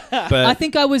that. But I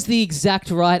think I was the exact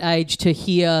right age to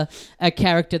hear a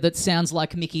character that sounds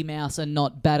like Mickey Mouse and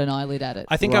not bat an eyelid at it.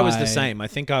 I think I was the same. I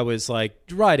think I was like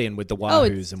right in with the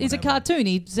Wahoos and he's a whatever. cartoon.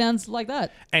 He sounds like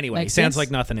that. Anyway, Makes he sounds sense.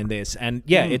 like nothing in this. And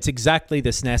yeah, it's exactly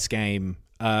the SNES game,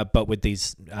 but with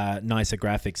these nicer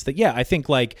graphics. That I think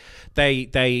like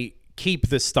they keep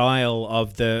the style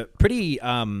of the pretty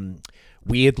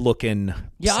weird looking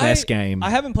SNES game. I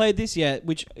haven't played this yet,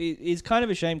 which is kind of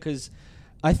a shame because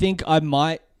I think I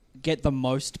might get the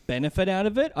most benefit out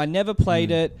of it. I never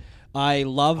played it. I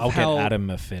love I'll how... get Adam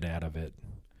a fit out of it.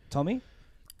 Tommy?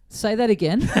 Say that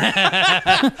again.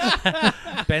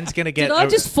 Ben's going to get... Did I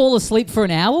just fall asleep for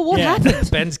an hour? What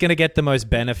happened? Ben's going to get the most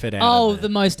benefit out of it. The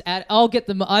most... I'll get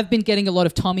the... I've been getting a lot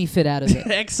of Tommy fit out of it.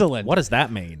 Excellent. What does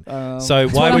that mean? So That's why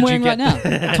what I'm would you wearing get...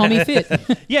 right now. Tommy fit.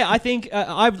 Yeah, I think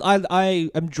I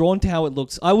am drawn to how it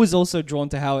looks. I was also drawn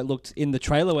to how it looked in the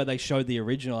trailer where they showed the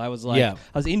original. I was like, I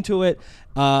was into it.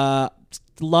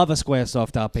 Love a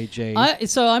Squaresoft RPG.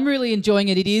 So I'm really enjoying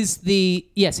it. It is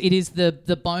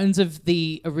the bones of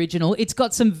the original. It's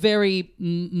got some very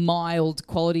mild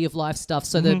quality of life stuff.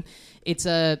 So it's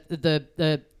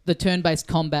the turn-based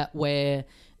combat where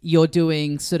you're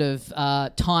doing sort of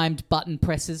timed button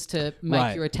presses to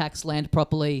make your attacks land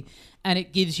properly, and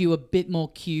it gives you a bit more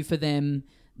cue for them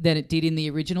than it did in the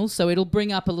original. So it'll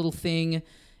bring up a little thing.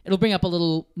 It'll bring up a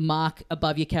little mark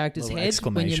above your character's head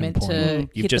when you're meant to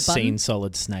You've hit just the button. seen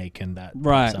Solid Snake and that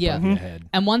Right. above your head.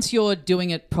 And once you're doing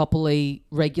it properly,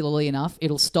 regularly enough,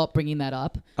 it'll stop bringing that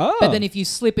up. Oh. But then if you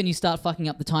slip and you start fucking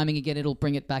up the timing again, it'll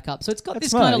bring it back up. So it's got That's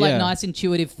this kind of smart, like nice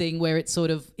intuitive thing where it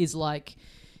sort of is like,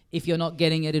 if you're not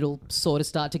getting it, it'll sort of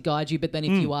start to guide you. But then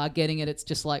if you are getting it, it's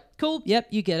just like, cool, yep,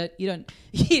 you get it. You don't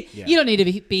you don't need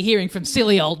to be hearing from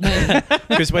silly old me.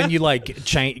 Because when you like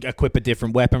equip a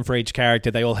different weapon for each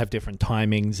character, they all have different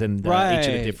timings, and each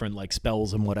of the different like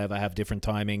spells and whatever have different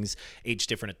timings. Each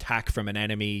different attack from an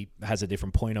enemy has a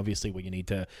different point, obviously, where you need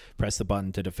to press the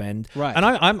button to defend. Right. And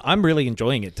I'm really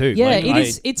enjoying it too. Yeah, Like, it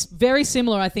is. It's very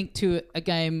similar, I think, to a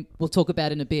game we'll talk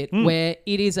about in a bit, where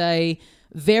it is a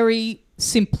very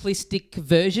simplistic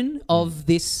version of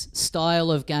this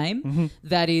style of game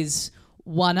that is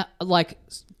one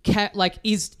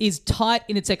is tight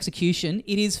in its execution.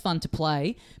 It is fun to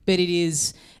play, but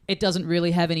it doesn't really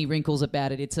have any wrinkles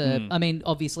about it. It's I mean,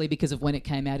 obviously because of when it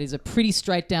came out, is a pretty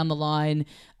straight down the line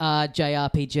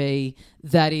JRPG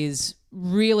that is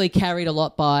really carried a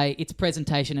lot by its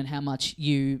presentation and how much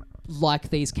you like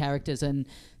these characters, and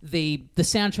the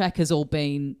soundtrack has all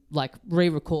been like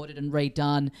re-recorded and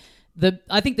redone.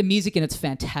 I think the music in it's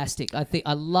fantastic.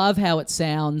 I love how it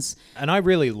sounds. And I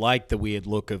really like the weird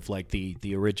look of like the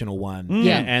original one,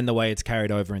 and the way it's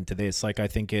carried over into this. Like I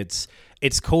think it's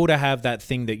cool to have that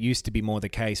thing that used to be more the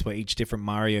case, where each different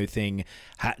Mario thing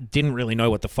didn't really know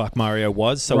what the fuck Mario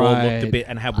was, so all looked a bit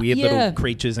and have weird little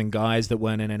creatures and guys that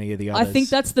weren't in any of the others. I think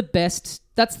that's the best.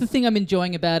 That's the thing I'm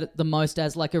enjoying about it the most,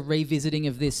 as like a revisiting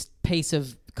of this piece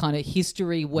of kind of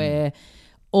history where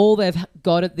all they've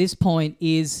got at this point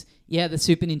is the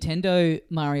Super Nintendo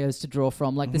Marios to draw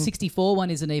from. Like the 64 one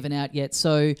isn't even out yet.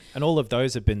 So and all of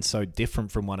those have been so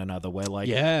different from one another, where like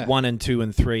 1 and 2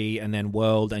 and 3 and then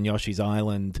World and Yoshi's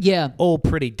Island, all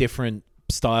pretty different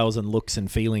styles and looks and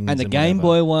feelings. And the Game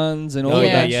Boy ones and all of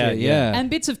that shit. Yeah. And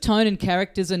bits of tone and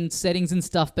characters and settings and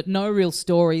stuff, but no real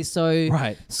story. So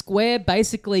Square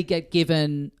basically get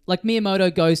given... Like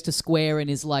Miyamoto goes to Square and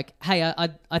is like, hey,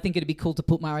 I think it'd be cool to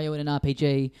put Mario in an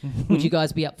RPG. Would you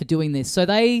guys be up for doing this? So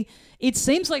it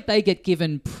seems like they get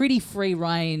given pretty free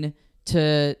reign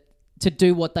to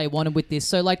do what they wanted with this.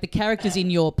 So like the characters in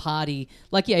your party,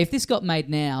 like if this got made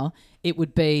now, it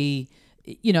would be...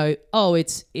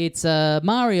 it's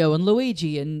Mario and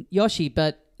Luigi and Yoshi,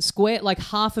 but Square, like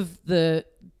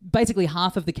basically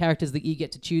half of the characters that you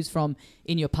get to choose from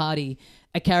in your party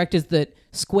are characters that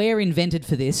Square invented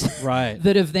for this,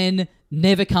 that have then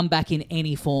never come back in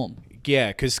any form. Yeah,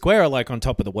 because Square are like on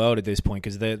top of the world at this point,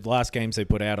 because the last games they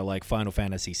put out are like Final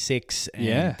Fantasy VI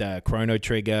and Chrono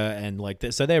Trigger, and like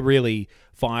this, so they're really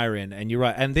firing. And you're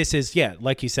right, and this is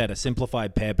like you said, a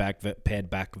simplified paired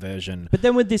back version. But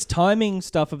then with this timing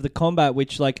stuff of the combat,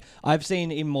 which like I've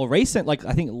seen in more recent, like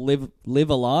I think Live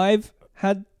Alive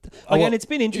had and it's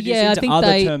been introduced I into think other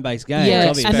they- turn-based games. Yeah,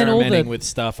 obviously. and then all experimenting the- with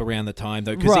stuff around the time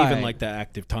though, because even Right. like the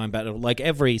active time battle, like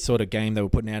every sort of game they were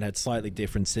putting out had slightly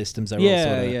different systems. They were all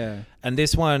sort of, and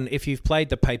this one, if you've played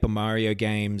the Paper Mario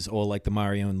games or like the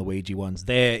Mario and Luigi ones,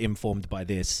 they're informed by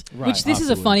this. Right. Which this is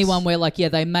a funny afterwards. one where like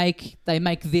they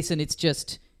make this and it's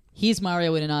just here's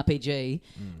Mario in an RPG,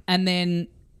 and then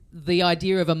the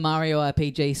idea of a Mario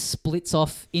RPG splits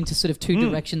off into sort of two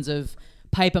directions of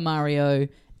Paper Mario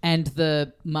and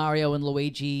the Mario and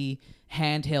Luigi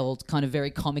handheld kind of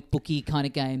very comic booky kind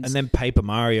of games. And then Paper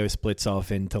Mario splits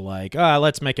off into like,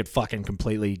 let's make it fucking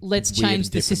completely. Let's weird change and the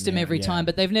different system now. every Yeah. time,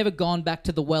 but they've never gone back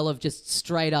to the well of just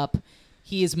straight up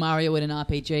here's Mario in an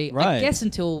RPG. I Right. guess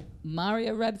until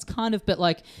Mario Rabbids kind of, but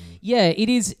like it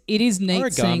is neat seeing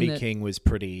Origami that. King was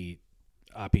pretty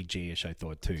RPG-ish, I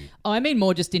thought too. Oh, I mean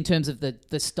more just in terms of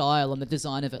the style and the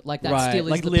design of it. Like that Right, still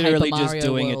is like the literally Paper just Mario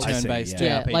doing world. a turn-based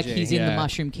Yeah, RPG. like he's in the yeah.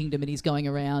 Mushroom Kingdom and he's going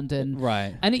around and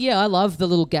Right. And I love the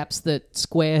little gaps that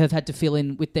Square have had to fill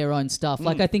in with their own stuff.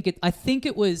 Like I think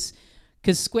it was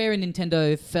because Square and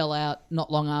Nintendo fell out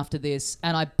not long after this,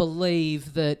 and I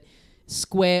believe that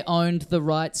Square owned the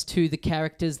rights to the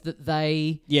characters that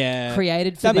they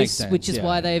created for that makes this, sense, which is yeah.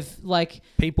 why they've like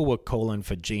People were calling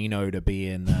for Gino to be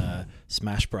in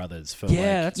Smash Brothers for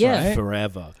that's Yeah. right.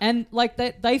 forever. and like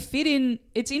they fit in.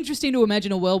 It's interesting to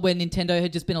imagine a world where Nintendo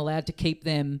had just been allowed to keep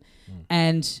them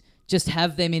and just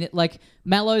have them in it. Like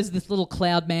Mallow's this little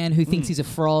cloud man who thinks he's a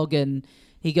frog, and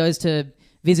he goes to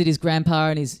visit his grandpa,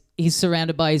 and he's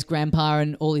surrounded by his grandpa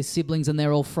and all his siblings, and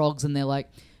they're all frogs, and they're like,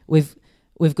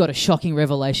 We've got a shocking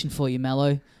revelation for you,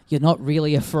 Mallow. You're not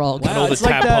really a frog. all the it's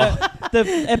like tap the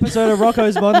episode of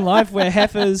Rocko's Modern Life where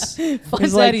Heifers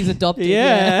Finds out he's adopted.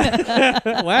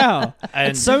 Yeah. Wow.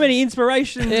 And So many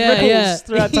inspiration ripples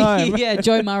throughout time. yeah,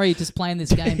 Joe Murray just playing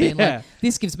this game, being Yeah. like,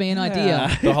 "This gives me an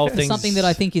idea." the whole thing's Something that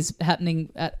I think is happening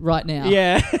right now.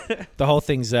 Yeah. the whole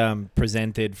thing's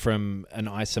presented from an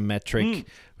isometric,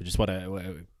 which is what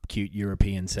a cute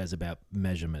European says about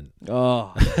measurement.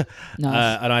 Oh.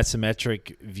 Nice. An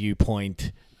isometric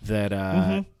viewpoint that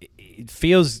it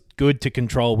feels good to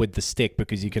control with the stick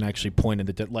because you can actually point in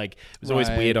the like. It was always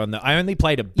Right. weird on the. I only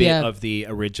played a bit Yeah. of the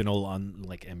original on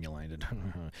like emulated.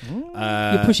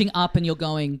 You're pushing up and you're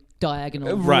going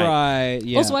diagonal. Right.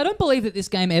 Yeah. Also, I don't believe that this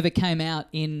game ever came out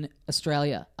in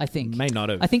Australia. I think May not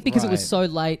have. I think because it was Right.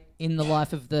 so late in the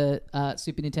life of the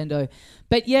Super Nintendo.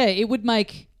 But yeah, it would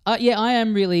make. I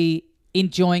am really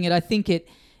enjoying it. I think it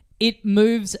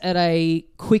moves at a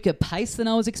quicker pace than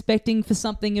I was expecting for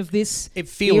something of this It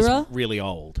feels era. really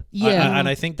old. Yeah. and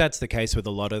I think that's the case with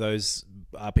a lot of those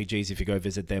RPGs. If you go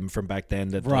visit them from back then,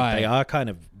 that like, Right. they are kind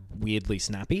of weirdly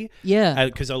snappy. Yeah.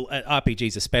 Because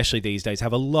RPGs, especially these days,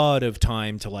 have a lot of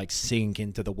time to like sink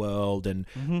into the world and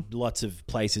lots of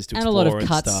places to And a explore lot of and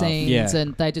stuff. cutscenes, Yeah.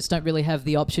 and they just don't really have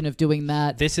the option of doing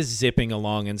that. This is zipping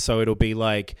along, and so it'll be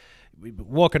like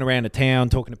walking around a town,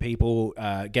 talking to people,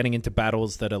 getting into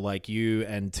battles that are like you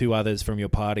and two others from your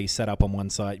party set up on one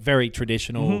side. Very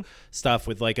traditional stuff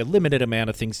with like a limited amount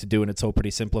of things to do, and it's all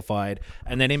pretty simplified.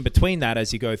 And then in between that,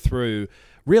 as you go through,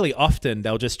 really often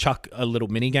they'll just chuck a little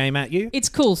mini game at you. It's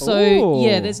cool. So Ooh.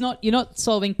 yeah, you're not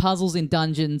solving puzzles in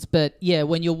dungeons, but yeah,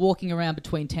 when you're walking around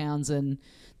between towns and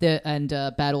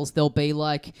battles, there'll be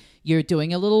like you're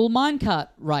doing a little minecart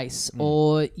race,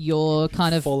 or you're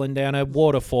kind of falling down a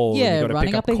waterfall. and you gotta running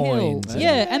pick up a hill. coins.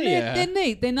 Yeah, and they're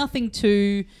neat. They're nothing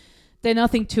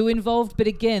too involved, but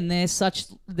again, they're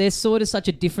sort of such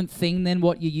a different thing than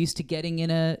what you're used to getting in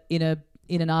an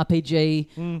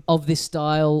RPG of this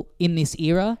style in this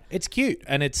era. It's cute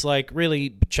and it's like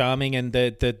really charming, and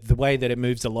the way that it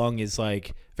moves along is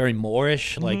like very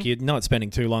Moorish. Like you're not spending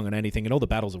too long on anything, and all the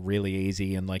battles are really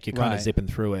easy, and like you're kind of Right. zipping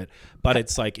through it. But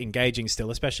it's like engaging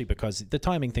still, especially because the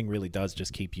timing thing really does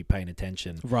just keep you paying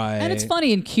attention. Right. And it's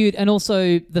funny and cute, and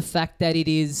also the fact that it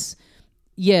is,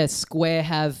 Square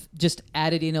have just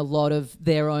added in a lot of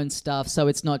their own stuff, so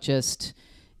it's not just,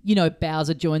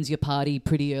 Bowser joins your party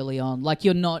pretty early on. Like,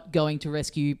 you're not going to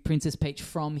rescue Princess Peach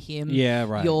from him. Yeah,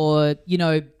 right. You're,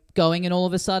 going and all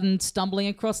of a sudden stumbling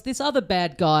across this other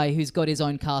bad guy who's got his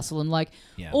own castle, and like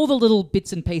all the little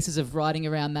bits and pieces of riding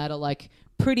around that are like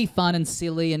pretty fun and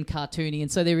silly and cartoony,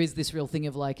 and so there is this real thing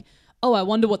of like, oh, I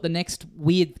wonder what the next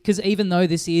weird, because even though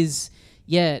this is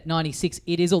 96,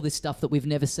 it is all this stuff that we've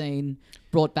never seen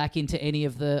brought back into any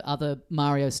of the other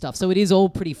Mario stuff, so it is all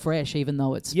pretty fresh, even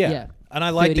though it's And I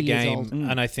like the 30 years game, old.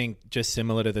 and I think just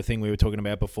similar to the thing we were talking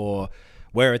about before,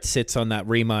 where it sits on that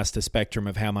remaster spectrum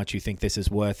of how much you think this is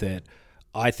worth it,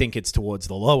 I think it's towards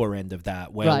the lower end of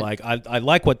that, where Right. like I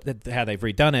like how they've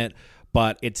redone it,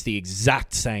 but it's the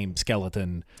exact same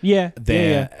skeleton Yeah.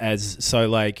 there as so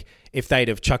like if they'd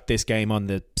have chucked this game on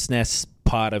the SNES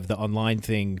part of the online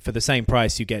thing for the same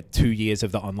price, you get 2 years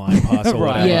of the online pass or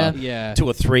Right. whatever. Yeah. 2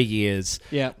 or 3 years.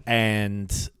 Yeah. And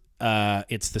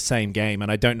it's the same game.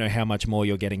 And I don't know how much more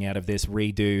you're getting out of this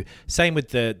redo. Same with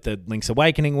the Link's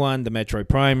Awakening one, the Metro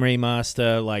Prime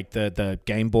remaster, like the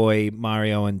Game Boy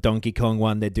Mario and Donkey Kong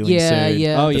one they're doing soon.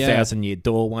 Yeah. Oh, the yeah. 1000 Year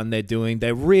Door one they're doing.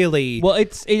 They're really... Well,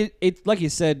 it's like you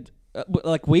said,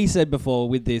 like we said before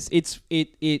with this, it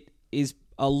is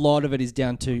a lot of it is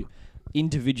down to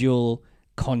individual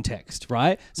context,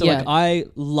 right? So Yeah. like I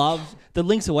loved the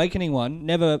Link's Awakening one.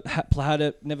 Never had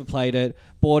it, never played it.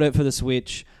 Bought it for the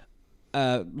Switch.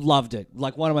 Loved it.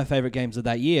 Like one of my favorite games of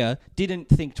that year. Didn't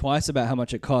think twice about how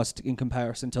much it cost in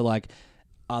comparison to like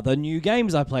other new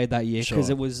games I played that year because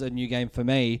Sure. it was a new game for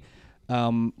me.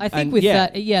 I think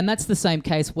that, and that's the same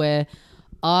case where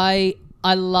I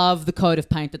love the coat of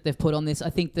paint that they've put on this. I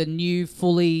think the new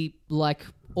fully like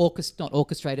not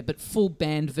orchestrated, but full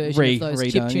band version of those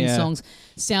redone, chiptune songs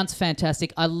sounds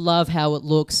fantastic. I love how it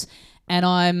looks. And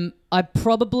I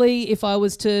probably, if I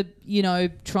was to,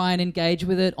 try and engage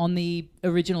with it on the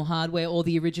original hardware or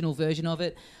the original version of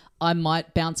it, I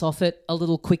might bounce off it a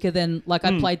little quicker than, like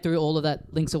I played through all of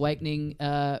that Link's Awakening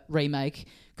remake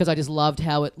because I just loved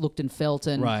how it looked and felt.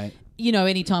 And, Right.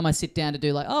 Anytime I sit down to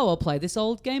do like, I'll play this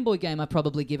old Game Boy game, I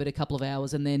probably give it a couple of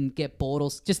hours and then get bored. Or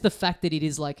just the fact that it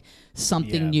is like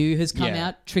something new has come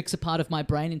out tricks a part of my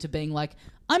brain into being like,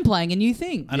 I'm playing a new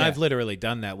thing. And I've literally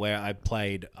done that where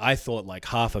I thought like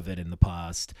half of it in the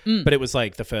past, but it was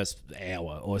like the first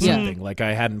hour or something. Like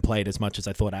I hadn't played as much as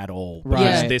I thought at all. Right.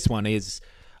 Whereas Yeah. this one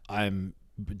I'm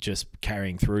just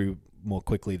carrying through more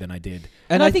quickly than I did.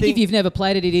 And I think if you've never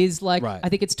played it, it is like, Right. I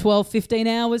think it's 12, 15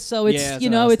 hours. So it's, Yeah, that's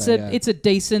what I was saying, it's a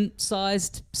decent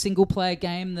sized single player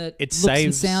game that It looks and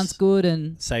saves- sounds good.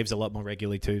 And Saves a lot more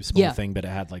regularly too. Small Yeah. thing, but it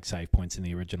had like save points in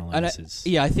the original. And this is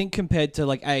I think compared to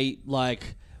like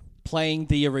playing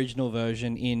the original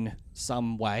version in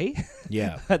some way,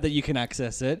 Yeah. that you can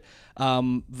access it,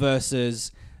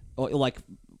 versus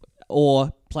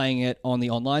or playing it on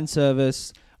the online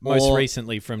service. Most or,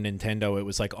 recently from Nintendo, it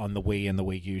was like on the Wii and the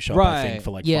Wii U shop, I Right. think, for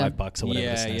like Yeah. $5 or whatever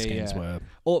the SNES games were.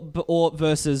 or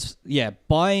versus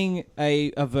buying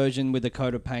a version with a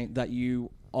coat of paint that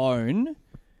you own.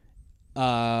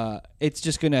 It's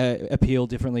just going to appeal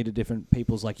differently to different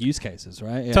people's like use cases,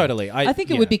 right? Yeah. Totally. I think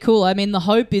it would be cool. I mean, the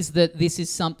hope is that this is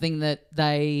something that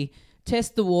they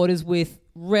test the waters with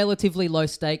relatively low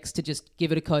stakes to just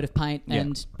give it a coat of paint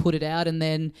and put it out. And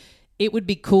then it would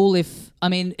be cool if,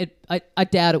 I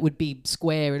doubt it would be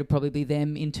Square. It would probably be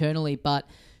them internally, but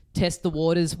test the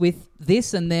waters with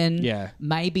this and then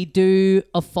maybe do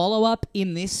a follow-up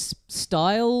in this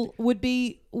style would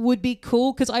be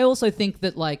cool. Because I also think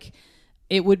that like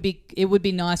it would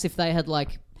be nice if they had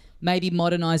like maybe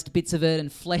modernized bits of it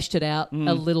and fleshed it out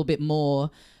a little bit more.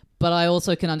 But I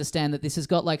also can understand that this has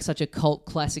got like such a cult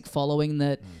classic following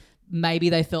that maybe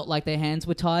they felt like their hands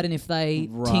were tied, and if they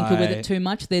tinker with it too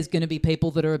much, there's going to be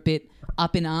people that are a bit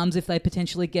up in arms if they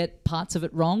potentially get parts of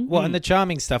it wrong. Well, and the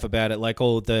charming stuff about it, like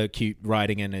all the cute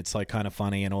writing and it's like kind of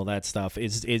funny and all that stuff,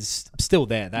 is still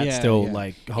there. That still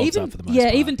like holds up for the most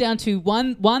part. Even down to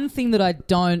one thing that I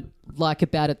don't like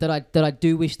about it that I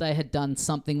do wish they had done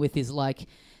something with is like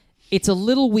it's a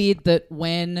little weird that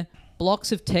when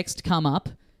blocks of text come up,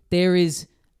 there is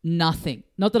nothing.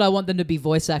 Not that I want them to be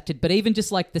voice acted, but even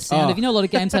just like the sound of, a lot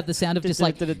of games have the sound of just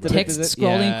like text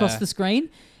scrolling across the screen.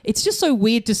 It's just so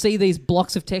weird to see these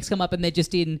blocks of text come up and they're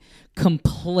just in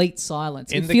complete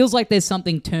silence. It feels like there's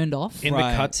something turned off. In the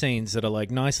cutscenes that are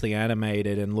like nicely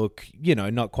animated and look,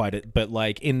 not quite, but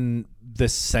like in the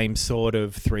same sort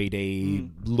of 3D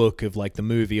look of like the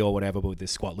movie or whatever, but with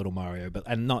this squat little Mario,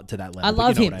 and not to that level. I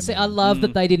love him. See, I love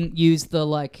that they didn't use the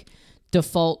like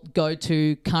default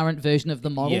go-to current version of the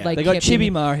model. Yeah. They got kept Chibi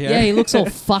him- Mario. Yeah, he looks all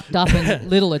fucked up and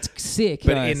little. It's sick.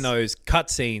 But in those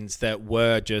cutscenes that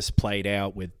were just played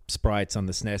out with sprites on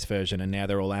the SNES version and now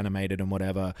they're all animated and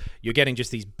whatever, you're getting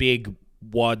just these big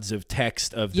wads of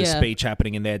text of the speech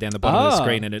happening in there down the bottom of the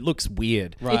screen, and it looks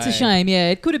weird. Right. It's a shame, yeah.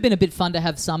 It could have been a bit fun to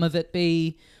have some of it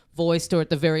be voiced, or at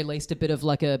the very least a bit of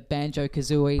like a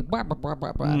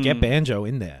Banjo-Kazooie. Get Banjo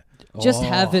in there. Just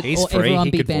have it, He's or free, everyone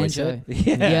he be could voice Banjo. it.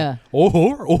 Yeah.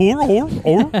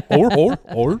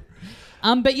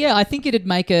 But yeah, I think it'd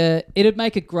make a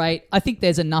great. I think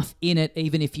there's enough in it,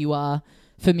 even if you are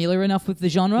familiar enough with the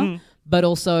genre, but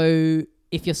also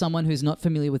if you're someone who's not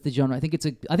familiar with the genre, I think it's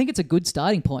a good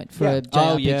starting point for a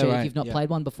JRPG if you've not played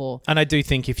one before. And I do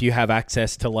think if you have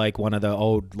access to like one of the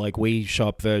old like Wii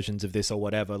shop versions of this or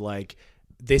whatever, like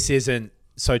this isn't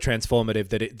so transformative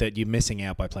that you're missing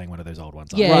out by playing one of those old ones.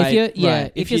 Yeah, Right,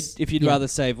 right. If you'd rather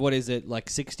save, what is it, like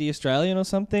 60 Australian or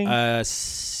something?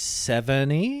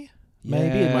 70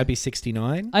 maybe. It might be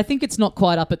 69. I think it's not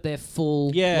quite up at their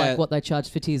full, Yeah. like what they charge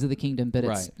for Tears of the Kingdom, but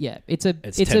Right. it's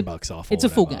It's $10 off. Or It's a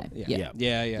full whatever. game. yeah.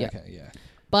 Yeah. Yeah. Yeah. Okay. Yeah.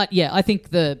 But yeah, I think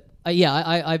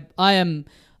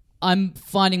I'm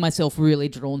finding myself really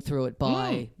drawn through it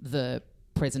by the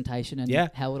presentation and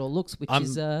how it all looks, which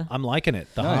is I'm liking it.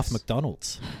 The Nice. half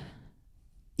McDonald's.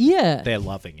 yeah, They're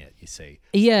loving it, you see.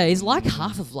 yeah, is like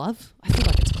half of Love. I feel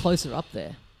like it's closer up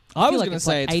there. I feel was like going to it's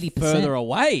say like it's 80%. further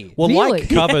away. Well, Really? like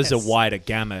covers Yes. a wider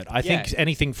gamut. I Yeah. think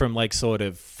anything from like sort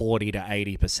of 40 to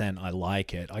 80%, I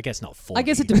like it. I guess not 40. I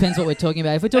guess it depends what we're talking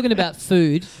about. If we're talking about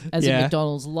food, as in Yeah.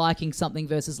 McDonald's, liking something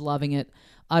versus loving it,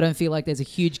 I don't feel like there's a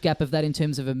huge gap of that in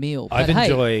terms of a meal. But I've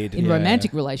enjoyed- in yeah.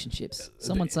 romantic relationships,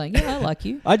 someone's saying, "Yeah, I like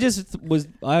you."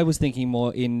 I was thinking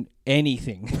more in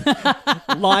anything.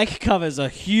 Like covers a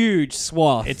huge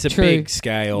swath. It's a True. big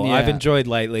scale. Yeah. I've enjoyed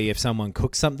lately if someone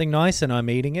cooks something nice and I'm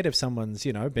eating it. If someone's,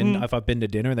 if I've been to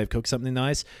dinner and they've cooked something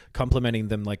nice, complimenting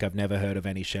them like I've never heard of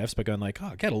any chefs, but going like,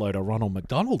 oh, get a load of Ronald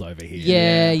McDonald over here.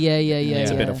 Yeah.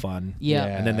 It's a bit yeah. of fun. Yeah.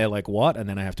 And then they're like, what? And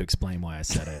then I have to explain why I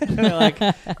said it. like,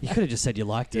 you could have just said you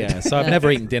liked it. Yeah. So I've never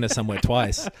eaten dinner somewhere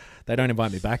twice. They don't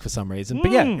invite me back for some reason.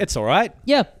 But yeah, it's all right.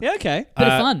 Yeah, Yeah, okay. bit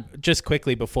of fun. Just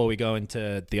quickly before we go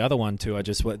into the other one too, I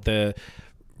just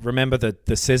remember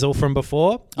the sizzle from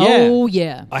before. Oh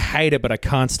yeah. I hate it, but I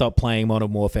can't stop playing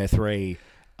Modern Warfare 3.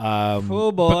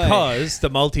 Oh, boy. Because the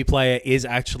multiplayer is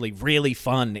actually really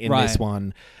fun in this Right.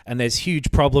 one, and there's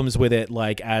huge problems with it,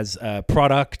 like as a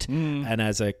product and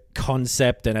as a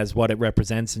concept and as what it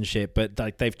represents and shit. But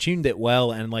like they've tuned it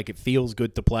well, and like it feels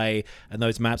good to play. And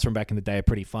those maps from back in the day are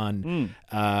pretty fun.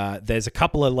 There's a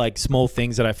couple of like small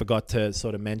things that I forgot to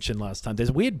sort of mention last time.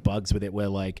 There's weird bugs with it where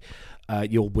like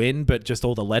you'll win, but just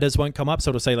all the letters won't come up.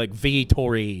 So it'll say like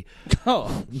Vitori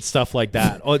and stuff like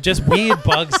that, or just weird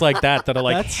bugs like that are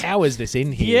like, how is this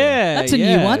in here? Yeah. That's a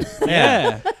new one.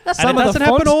 Yeah. Some and it of the doesn't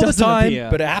happen fonts all the doesn't time, appear.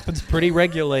 but it happens pretty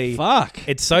regularly. Fuck.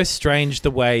 It's so strange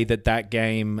the way that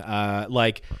game,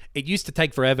 like, it used to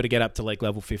take forever to get up to like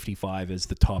level 55 as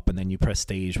the top, and then you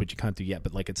prestige, which you can't do yet,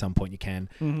 but like at some point you can.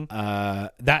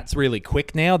 That's really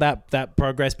quick now, that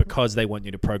progress, because they want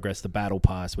you to progress the battle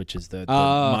pass, which is the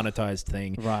monetized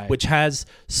thing, Right. which has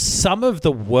some of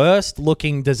the worst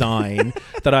looking design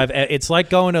that it's like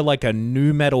going to like a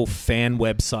new metal fan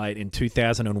website in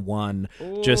 2001,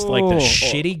 just like the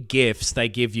shitty gifts they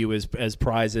give you as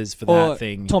prizes for Or that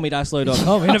thing.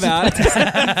 TommyDaslow.com in about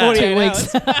 48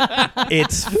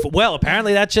 weeks. Well,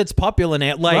 apparently that shit's popular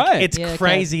now. Like, Right. it's Yeah, okay.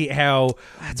 crazy how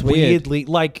weird. weirdly,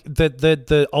 like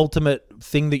the ultimate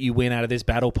thing that you win out of this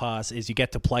battle pass is you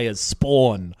get to play as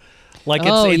Spawn. Like,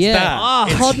 it's that.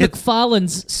 Todd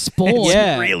McFarlane's Spawn.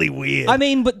 Yeah. Really weird. I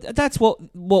mean, but that's what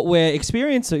we're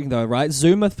experiencing, though, right?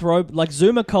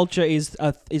 Zoomer culture is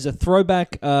a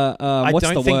throwback. What's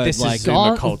don't the think word? this is like, Zoomer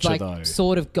Goth, culture, like, though.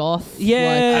 sort of goth.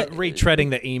 Yeah. retreading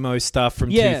the emo stuff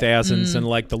from Yeah. 2000s and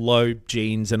like the low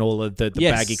jeans and all of the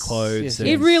Yes. baggy clothes. Yes, and-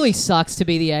 It really sucks to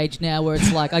be the age now where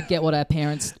it's like, I get what our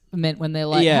parents meant when they're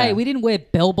like, Yeah. hey, we didn't wear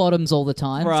bell bottoms all the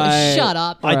time. Right. So shut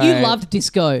up. Right. You loved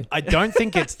disco. I don't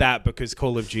think it's that, because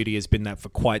Call of Duty has been that for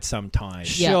quite some time.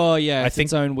 Sure, yeah. I It's think-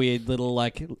 its own weird little,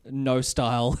 like, no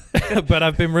style. But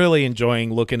I've been really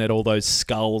enjoying looking at all those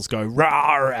skulls go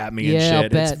rawr at me Yeah, and I'll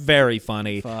shit. bet. It's very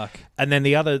funny. Fuck. And then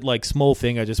the other like small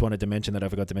thing I just wanted to mention that I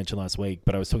forgot to mention last week,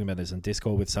 but I was talking about this on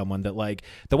Discord with someone, that like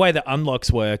the way that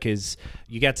unlocks work is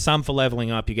you get some for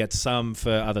leveling up, you get some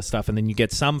for other stuff, and then you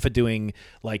get some for doing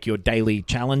like your daily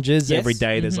challenges. Yes. Every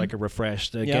day there's like a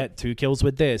refresh to Yep. get 2 kills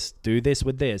with this, do this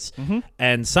with this.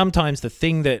 And sometimes the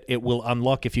thing that it will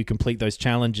unlock if you complete those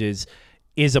challenges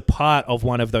is a part of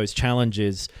one of those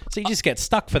challenges, so you just get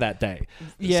stuck for that day.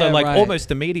 Yeah, so like right. almost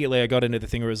immediately I got into the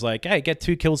thing where it was like, hey, get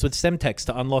 2 kills with Semtex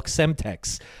to unlock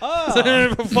Semtex.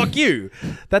 Oh. Fuck you.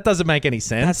 That doesn't make any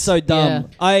sense. That's so dumb.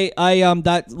 Yeah. I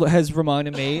that has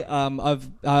reminded me. I've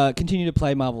continued to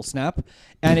play Marvel Snap,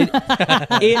 and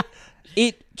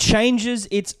it changes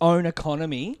its own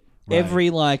economy every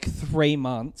like 3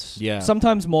 months. Yeah.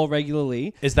 Sometimes more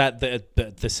regularly. Is that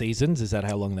the seasons? Is that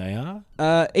how long they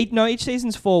are? Each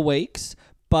season's 4 weeks,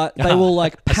 but they will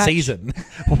like a patch. season.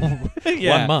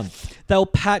 Yeah. 1 month. They'll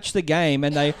patch the game,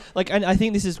 and they like. And I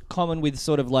think this is common with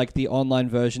sort of like the online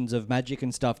versions of Magic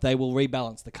and stuff. They will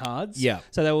rebalance the cards. Yeah.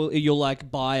 So you'll like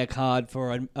buy a card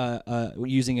for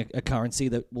using a currency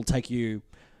that will take you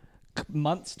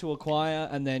months to acquire,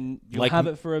 and then you'll Like have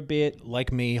it for a bit.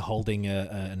 Like me holding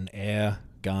an air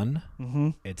gun.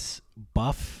 It's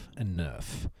buff and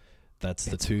nerf. That's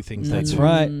the two things. That's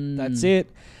right. That's it.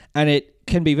 And it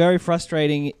can be very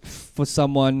frustrating for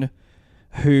someone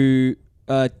who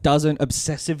doesn't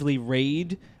obsessively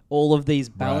read all of these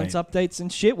balance updates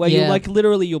and shit, where you like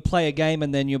literally you'll play a game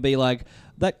and then you'll be like,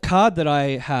 that card that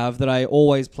I have that I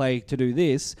always play to do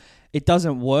this, it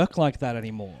doesn't work like that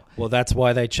anymore. Well, that's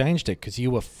why they changed it, because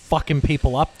you were fucking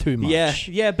people up too much.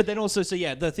 Yeah, but then also,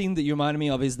 the thing that you reminded me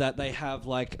of is that they have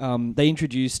like, they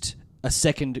introduced a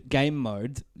second game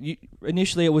mode.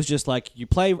 Initially, it was just like you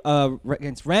play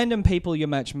against random people you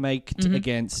matchmaked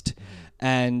against,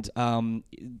 and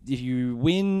if you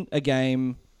win a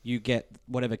game, you get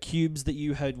whatever cubes that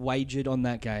you had wagered on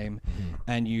that game,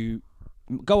 and you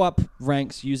go up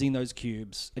ranks using those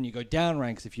cubes, and you go down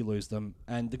ranks if you lose them,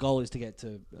 and the goal is to get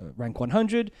to rank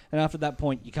 100, and after that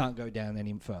point you can't go down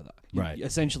any further.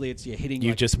 Essentially it's hitting...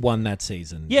 You just won that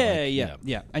season. Yeah.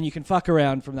 And you can fuck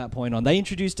around from that point on. They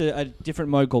introduced a different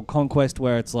mode called Conquest,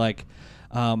 where it's like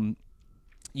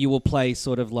you will play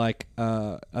sort of like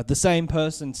the same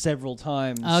person several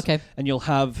times. And you'll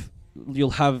have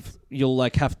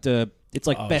to... It's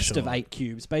like best of 8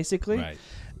 cubes, basically. Right.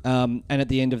 And at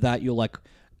the end of that, you'll like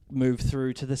move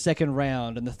through to the second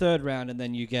round and the third round, and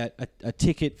then you get a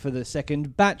ticket for the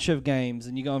second batch of games,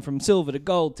 and you're going from silver to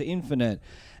gold to infinite.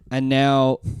 And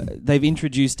now they've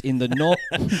introduced in the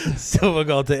silver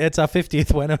gold. It's our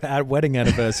 50th wedding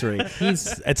anniversary.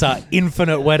 It's our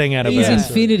infinite wedding anniversary. He's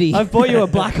infinity. I've bought you a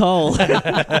black hole.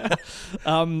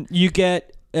 You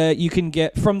can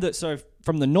get from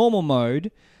the normal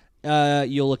mode.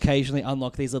 You'll occasionally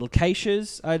unlock these little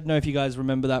caches. I don't know if you guys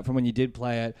remember that from when you did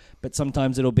play it, but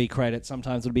sometimes it'll be credits,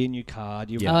 sometimes it'll be a new card.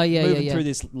 You're moving through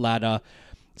this ladder.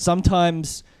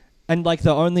 Sometimes, and like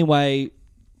the only way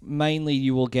mainly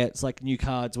you will get like new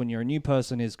cards when you're a new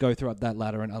person is go through up that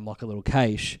ladder and unlock a little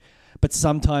cache. But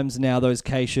sometimes now those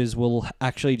caches will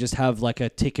actually just have like a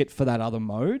ticket for that other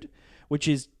mode, which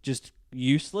is just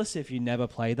useless if you never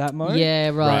play that mode. Yeah,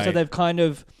 right. So they've kind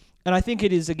of... And I think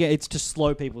it is, again, it's to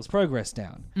slow people's progress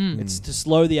down. It's to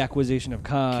slow the acquisition of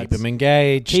cards. Keep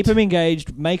them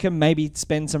engaged. Make them maybe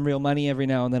spend some real money every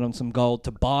now and then on some gold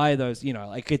to buy those,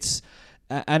 like it's...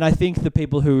 And I think the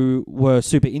people who were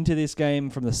super into this game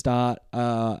from the start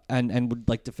and would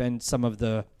like defend some of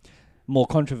the more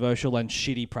controversial and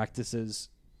shitty practices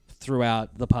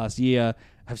throughout the past year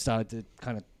have started to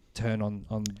kind of turn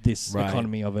on this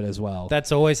economy of it as well.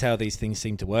 That's always how these things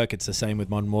seem to work. It's the same with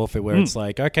Modern Warfare, where it's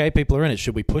like, okay, people are in it.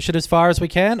 Should we push it as far as we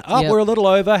can? We're a little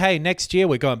over. Hey, next year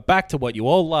we're going back to what you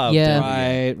all loved.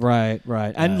 Yeah.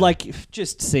 Right. And like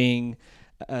just seeing...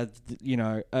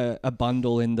 a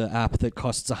bundle in the app that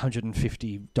costs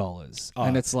 $150,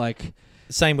 and it's like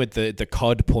same with the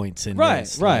COD points in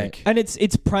this. Right. And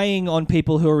it's preying on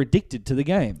people who are addicted to the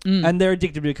game, and they're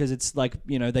addicted because it's like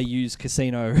they use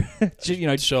casino,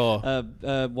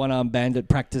 one-armed bandit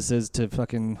practices to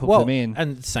fucking hook them in.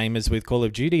 And same as with Call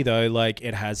of Duty though, like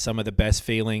it has some of the best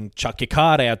feeling chuck your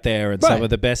card out there, and some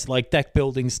of the best like deck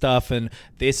building stuff, and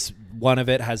this one of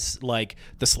it has like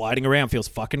the sliding around feels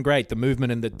fucking great. The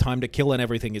movement and the time to kill and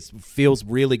everything feels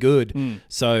really good.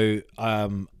 So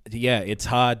it's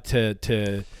hard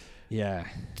to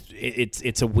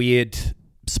it's a weird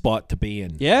spot to be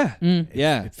in.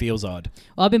 It feels odd.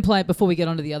 Well, I've been playing, before we get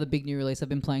on to the other big new release, I've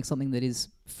been playing something that is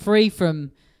free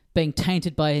from being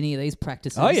tainted by any of these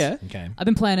practices. Oh, yeah. Okay. I've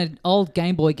been playing an old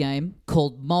Game Boy game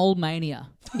called Mole Mania.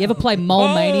 You ever play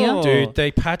Mole Mania? Dude,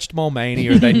 they patched Mole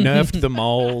Mania. They nerfed the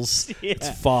moles. It's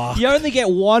fucked. You only get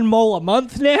one mole a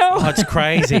month now? Oh, it's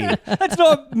crazy. That's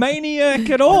not maniac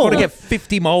at all. You've got to get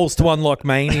 50 moles to unlock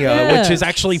Mania, which is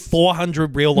actually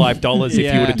 $400 real life dollars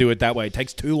if you were to do it that way. It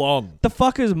takes too long. The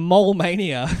fuck is Mole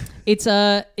Mania? It's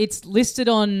listed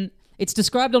on... It's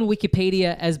described on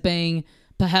Wikipedia as being...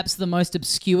 perhaps the most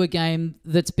obscure game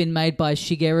that's been made by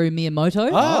Shigeru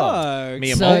Miyamoto. Oh,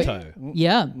 Miyamoto. So,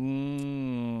 yeah.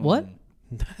 What?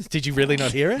 Did you really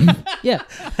not hear it? Yeah.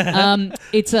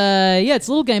 It's a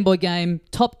little Game Boy game,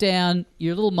 top down.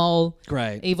 You're a little mole.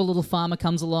 Great. Evil little farmer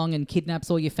comes along and kidnaps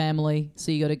all your family,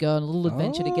 so you got to go on a little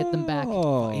adventure to get them back.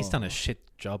 Oh, he's done a shit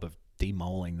job of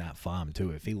demoling that farm too.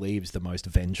 If he leaves the most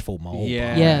vengeful mole,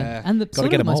 yeah, and the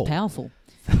sort of the most powerful.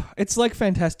 It's like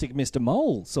Fantastic Mr.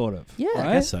 Mole, sort of. Yeah. Right?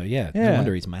 I guess so, yeah. No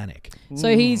wonder he's manic. So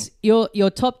you're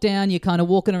top down, you're kind of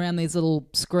walking around these little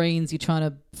screens, you're trying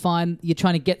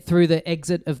to get through the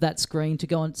exit of that screen to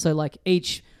go on. So like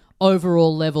each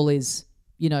overall level is,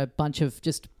 a bunch of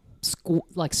just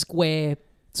square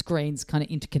screens kind of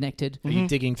interconnected. Are you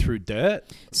digging through dirt?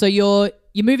 So you're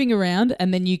moving around,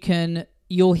 and then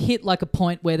you'll hit like a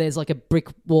point where there's like a brick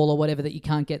wall or whatever that you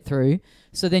can't get through.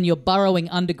 So then you're burrowing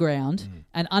underground,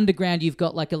 and underground you've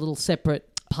got like a little separate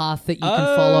path that you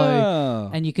can follow,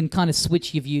 and you can kind of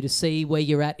switch your view to see where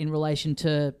you're at in relation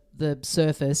to the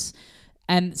surface.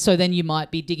 And so then you might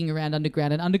be digging around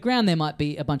underground, and underground there might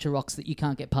be a bunch of rocks that you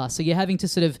can't get past. So you're having to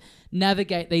sort of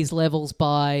navigate these levels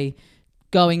by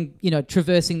going,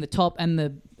 traversing the top and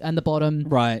the bottom.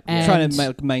 Right. And trying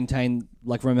to maintain,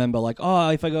 remember,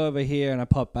 if I go over here and I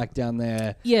pop back down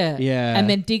there. Yeah. Yeah. And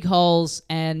then dig holes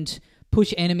and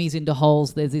push enemies into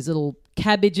holes. There's these little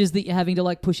cabbages that you're having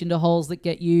to push into holes that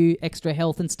get you extra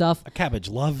health and stuff. A cabbage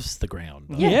loves the ground.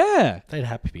 Yeah. They'd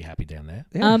be happy down there.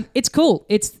 Yeah. It's cool.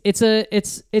 It's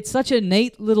such a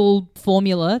neat little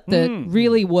formula that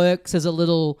really works as a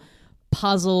little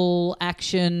puzzle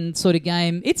action sort of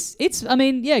game.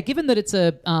 Given that it's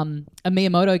a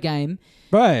Miyamoto game,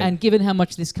 right, and given how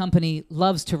much this company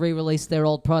loves to re-release their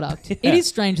old product, it is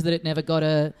strange that it never got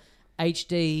a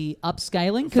HD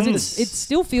upscaling, because it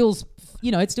still feels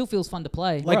fun to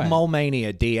play. Like Mole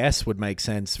Mania DS would make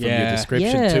sense from your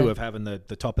description too, of having the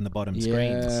top and the bottom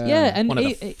screens. Yeah, and one of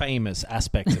the famous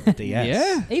aspects of the DS.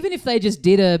 Yeah. Even if they just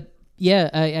did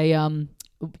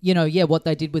what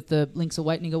they did with the Link's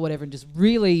Awakening or whatever, and just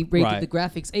really redid the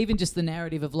graphics, even just the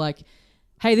narrative of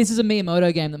hey, this is a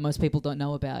Miyamoto game that most people don't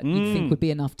know about, you'd think would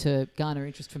be enough to garner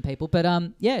interest from people. But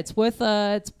it's worth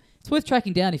it's worth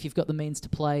tracking down if you've got the means to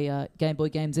play Game Boy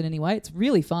games in any way. It's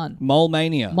really fun. Mole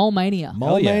Mania. Mole Mania.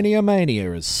 Mole Mania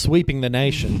Mania is sweeping the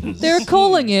nation. They're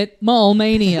calling it Mole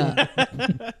Mania.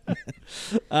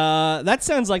 That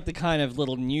sounds like the kind of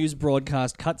little news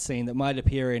broadcast cutscene that might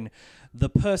appear in the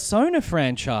Persona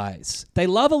franchise. They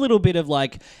love a little bit of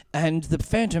and the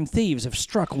Phantom Thieves have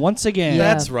struck once again.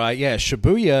 Yeah. That's right. Yeah,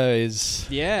 Shibuya is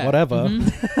whatever.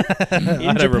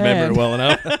 I don't remember it well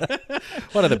enough.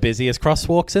 One of the busiest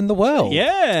crosswalks in the world.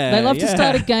 Yeah. They love to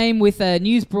start a game with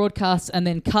news broadcasts and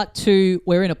then cut to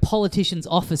we're in a politician's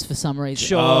office for some reason.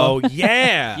 Sure. Oh,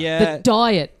 yeah. Yeah. The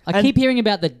diet. I keep hearing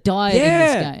about the diet in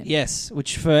this game. Yes,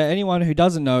 which for anyone who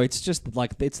doesn't know, it's just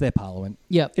it's their parliament.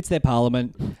 Yep. It's their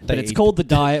parliament. But it's called the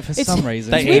diet for some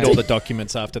reason. They eat all the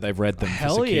documents after they've read them.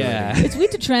 Hell for security. yeah. It's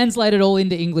weird to translate it all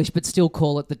into English but still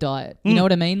call it the diet. You know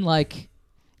what I mean?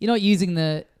 You're not using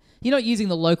the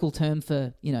local term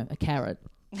for, a carrot.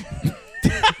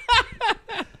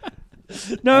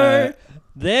 No,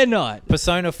 they're not.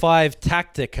 Persona 5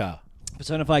 Tactica.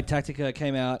 Persona 5 Tactica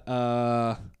came out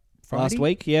Friday? last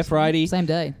week. Yeah, Friday. Same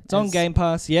day. It's on Game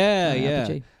Pass. Yeah.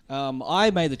 RPG.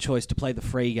 I made the choice to play the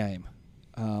free game,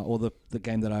 or the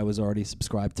game that I was already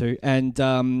subscribed to. And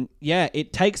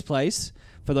it takes place,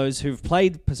 for those who've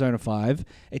played Persona 5,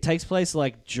 it takes place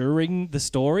during the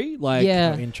story.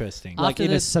 Oh, interesting.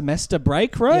 In a semester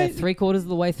break, right? Yeah, 3/4 of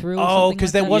the way through. Oh,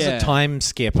 because there was Yeah. a time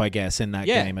skip, I guess, in that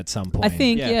game at some point. I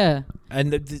think, yeah.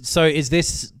 And so is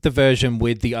this the version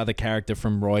with the other character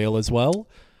from Royal as well?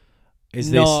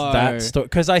 Is this that story?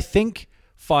 Because I think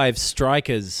 5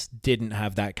 Strikers didn't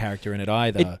have that character in it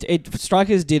either.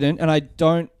 Strikers didn't, and I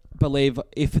don't believe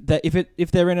if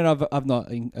they're in it, I've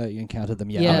not encountered them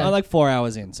yet. Yeah. I'm 4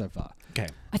 hours in so far. Okay.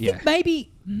 I think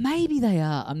maybe they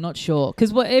are. I'm not sure,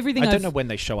 because everything I don't know when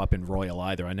they show up in Royal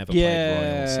either. I never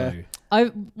played Royal,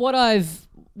 so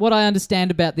what I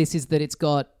understand about this is that it's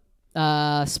got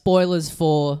spoilers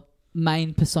for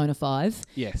main Persona 5.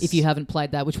 Yes. If you haven't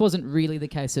played that, which wasn't really the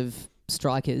case of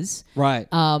Strikers. Right.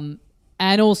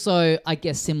 And also, I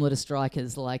guess similar to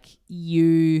Strikers,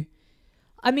 you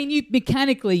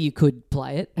mechanically you could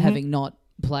play it, having not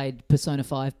played Persona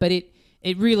 5, but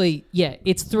it really,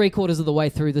 it's 3/4 of the way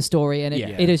through the story, and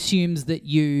it assumes that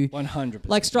you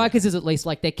 100%. Strikers is at least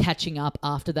they're catching up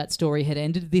after that story had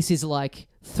ended. This is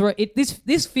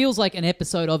this feels like an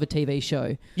episode of a TV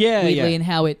show. Yeah, weirdly, in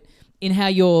how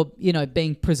you're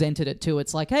being presented it to.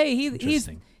 It's hey,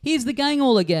 here's the gang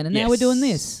all again, and now we're doing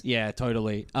this. Yeah,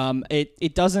 totally.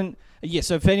 It doesn't. Yeah,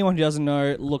 so for anyone who doesn't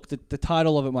know, look, the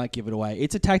title of it might give it away.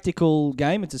 It's a tactical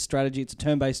game. It's a strategy. It's a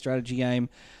turn-based strategy game.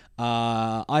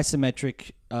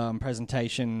 Isometric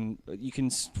presentation. You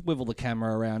can swivel the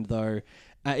camera around, though.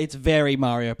 It's very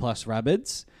Mario plus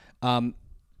Rabbids. And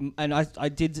I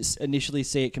did initially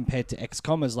see it compared to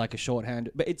XCOM as a shorthand,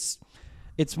 but it's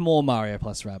more Mario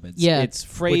plus Rabbids. Yeah. It's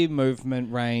free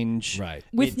movement range. Right.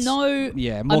 With more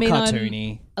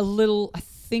cartoony.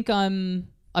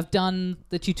 I've done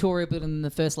the tutorial bit in the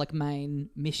first main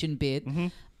mission bit. Mm-hmm.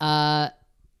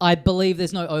 I believe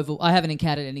there's no I haven't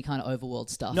encountered any kind of overworld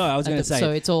stuff. No, I was going to say. So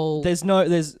it's all there's no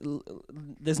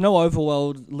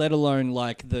overworld, let alone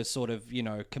the sort of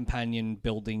companion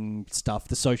building stuff,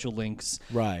 the social links.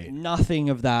 Right. Nothing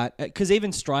of that, because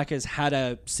even Strikers had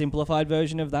a simplified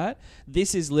version of that.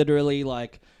 This is literally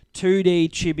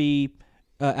 2D chibi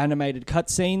animated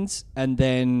cutscenes and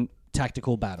then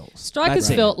tactical battles. Strikers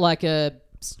felt like a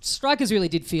Strikers really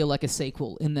did feel like a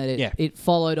sequel in that it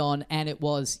followed on, and it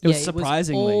was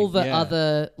surprisingly all the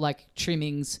other like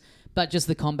trimmings, but just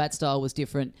the combat style was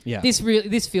different. Yeah.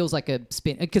 This feels like a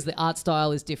spin because the art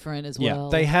style is different as well.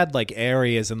 They had like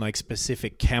areas and like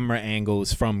specific camera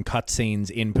angles from cutscenes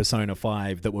in Persona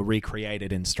 5 that were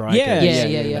recreated in Strikers. Yeah.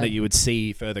 And that you would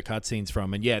see further cutscenes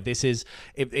from. And this is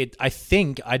it. I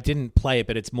think I didn't play it,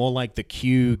 but it's more like the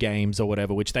Q games or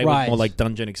whatever, which they were more like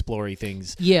dungeon explory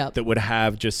things. Yeah. That would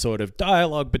have just sort of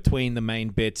dialogue between the main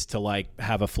bits to like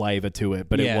have a flavor to it,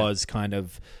 but it was kind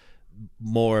of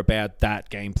more about that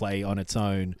gameplay on its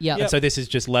own. Yeah. And so this is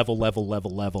just level.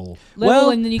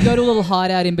 And then you go to a little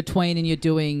hideout in between, and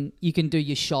you can do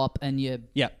your shop and your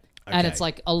and it's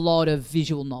like a lot of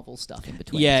visual novel stuff in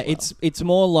between. Yeah, as well. it's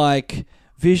more like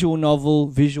visual novel,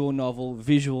 visual novel,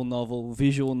 visual novel,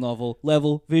 visual novel,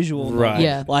 level, visual novel. Right.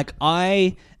 Yeah.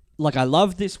 I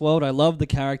love this world. I love the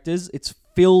characters. It's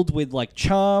filled with like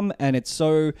charm, and it's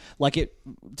so like it,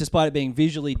 despite it being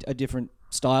visually a different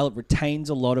style, it retains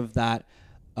a lot of that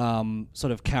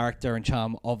sort of character and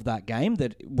charm of that game.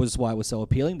 That was why it was so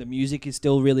appealing. The music is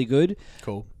still really good.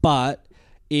 Cool. But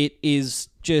it is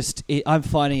just, I'm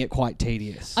finding it quite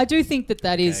tedious. I do think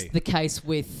that is the case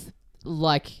with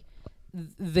like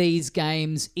these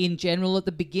games in general at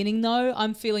the beginning though.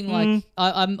 I'm feeling like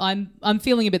I'm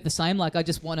feeling a bit the same. Like I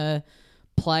just want to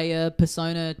play a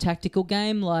Persona tactical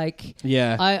game. Like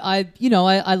I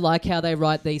like how they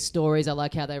write these stories. I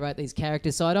like how they write these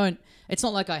characters. So it's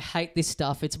not like I hate this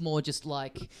stuff. It's more just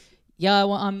like,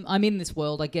 I'm in this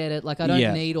world. I get it. Like I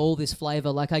don't need all this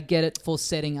flavor. Like I get it for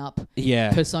setting up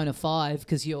Persona 5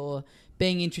 because you're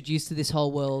being introduced to this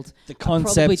whole world. The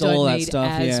concepts, all that stuff.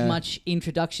 Probably don't need as much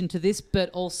introduction to this, but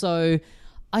also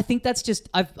I think that's just,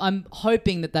 I'm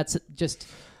hoping that's just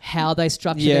how they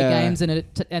structure their games, and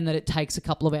that it takes a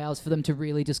couple of hours for them to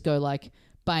really just go like,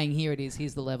 bang, here it is,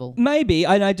 here's the level. Maybe,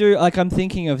 and I do, like, I'm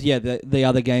thinking of the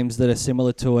other games that are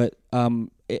similar to it.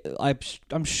 I'm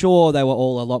sure they were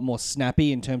all a lot more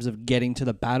snappy in terms of getting to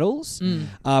the battles. And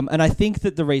I think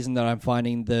that the reason that I'm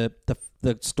finding the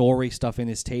story stuff in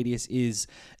this tedious is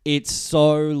it's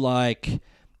so like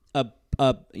a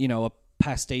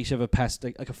pastiche of a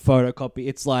like a photocopy.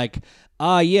 It's like,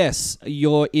 yes,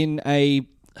 you're in a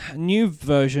new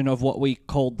version of what we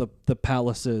called the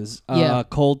palaces,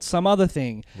 called some other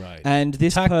thing, right? And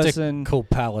this person called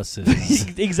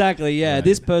palaces, exactly, yeah. Right.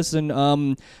 This person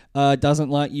doesn't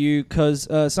like you because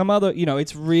some other,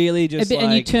 it's really just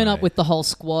and you turn up with the whole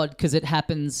squad because it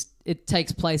happens. It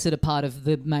takes place at a part of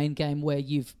the main game where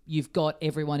you've got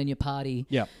everyone in your party.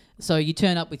 Yeah. So you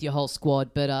turn up with your whole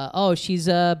squad, but she's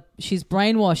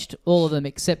brainwashed all of them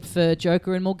except for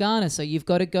Joker and Morgana. So you've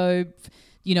got to go,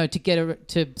 to get her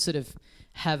to sort of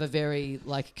have a very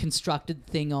like constructed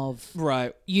thing of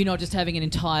you not just having an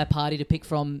entire party to pick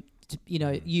from.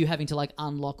 You having to like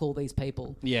unlock all these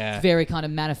people. Yeah. Very kind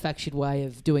of manufactured way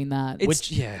of doing that.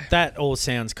 That all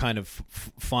sounds kind of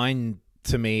fine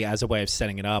to me as a way of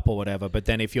setting it up or whatever. But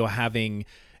then if you're having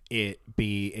it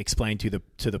be explained to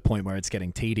the point where it's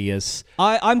getting tedious,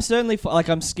 I'm certainly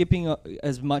I'm skipping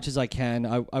as much as I can.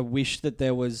 I wish that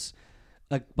there was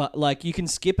but you can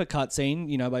skip a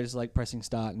cutscene, by just like pressing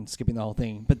start and skipping the whole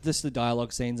thing. But just the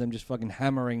dialogue scenes, I'm just fucking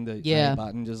hammering the A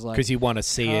button, just like, because you want to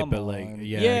see it, but like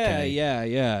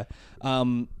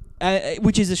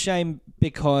which is a shame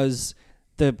because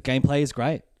the gameplay is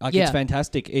great. Like it's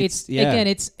fantastic. It's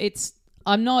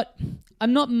I'm not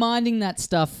minding that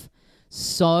stuff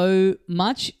so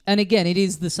much. And again, it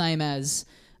is the same as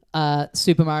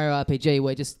Super Mario RPG,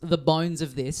 where just the bones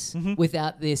of this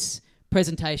without this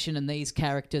presentation and these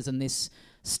characters and this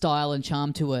style and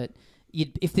charm to it.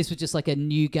 If this was just like a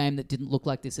new game that didn't look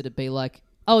like this, it'd be like,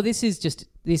 oh, this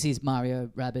is Mario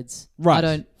Rabbids. Right. I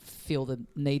don't feel the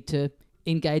need to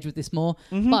engage with this more.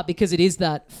 But because it is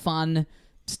that fun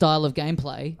style of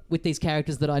gameplay with these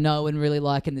characters that I know and really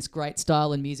like, and this great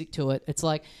style and music to it, it's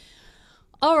like,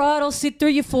 all right, I'll sit through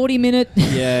your 40-minute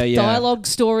dialogue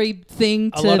story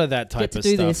thing. A lot of that type of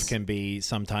stuff can be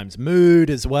sometimes mood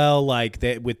as well. Like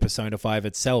with Persona 5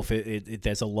 itself,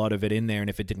 there's a lot of it in there, and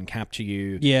if it didn't capture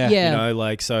you,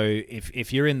 so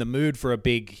if you're in the mood for a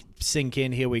big sink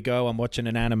in, here we go, I'm watching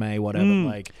an anime, whatever.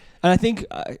 And I think,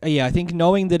 I think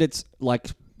knowing that it's like,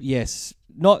 yes,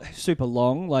 not super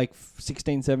long, like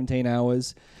 16, 17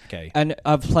 hours. Okay. And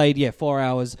I've played, 4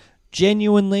 hours,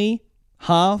 genuinely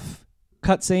half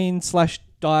cutscene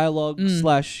 / dialogue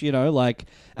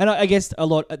 / and I guess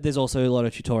there's also a lot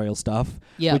of tutorial stuff,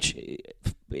 which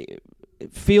it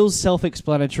feels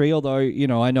self-explanatory, although,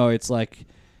 I know it's like,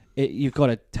 you've got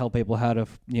to tell people how to,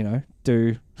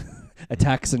 do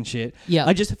attacks and shit. Yeah.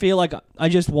 I just feel like I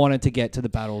just wanted to get to the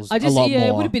battles a lot more.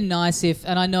 It would have been nice if,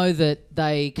 and I know that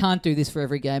they can't do this for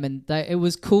every game, and it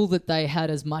was cool that they had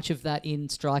as much of that in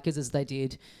Strikers as they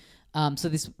did. So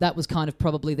that was kind of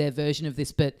probably their version of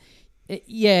this, but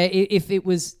if it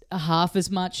was half as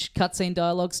much cutscene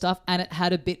dialogue stuff and it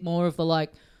had a bit more of the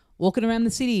like walking around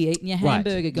the city, eating your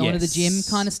hamburger, going to the gym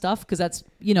kind of stuff, because that's,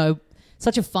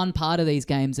 such a fun part of these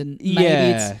games, and maybe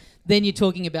it's then you're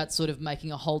talking about sort of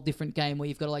making a whole different game where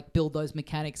you've got to like build those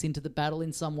mechanics into the battle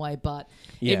in some way, but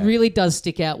it really does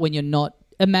stick out when you're not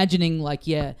imagining like,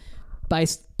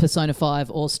 base Persona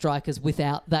 5 or Strikers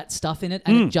without that stuff in it,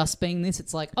 and it just being this,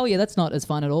 it's like, oh yeah, that's not as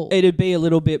fun at all. It'd be a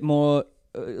little bit more,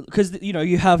 because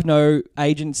you have no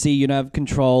agency, you don't have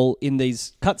control in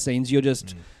these cutscenes. You're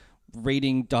just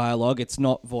reading dialogue. It's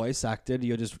not voice acted.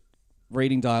 You're just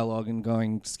reading dialogue and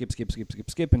going skip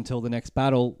until the next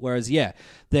battle. Whereas,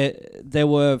 there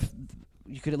were.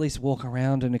 You could at least walk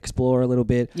around and explore a little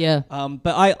bit. Yeah.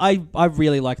 But I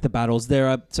really like the battles. There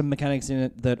are some mechanics in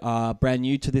it that are brand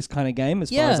new to this kind of game, as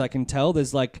far as I can tell.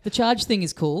 There's like... The charge thing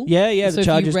is cool. Yeah, so the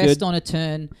charge is good. if you rest on a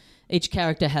turn, each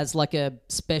character has like a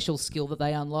special skill that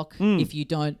they unlock if you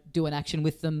don't do an action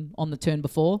with them on the turn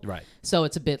before. Right. So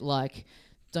it's a bit like...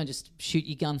 Don't just shoot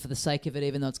your gun for the sake of it,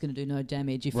 even though it's going to do no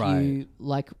damage.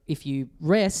 If you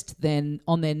rest, then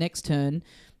on their next turn...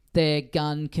 their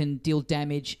gun can deal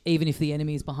damage even if the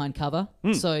enemy is behind cover.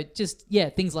 So just,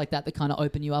 things like that kind of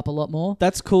open you up a lot more.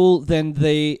 That's cool. And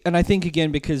I think,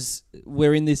 again, because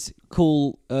we're in this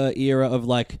cool era of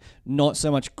like not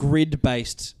so much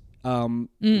grid-based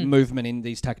movement in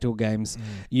these tactical games,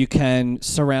 you can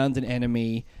surround an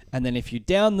enemy, and then if you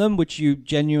down them, which you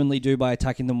genuinely do by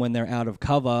attacking them when they're out of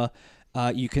cover,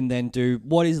 you can then do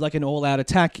what is like an all-out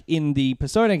attack in the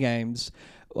Persona games.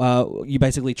 You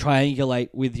basically triangulate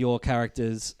with your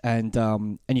characters, and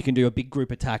you can do a big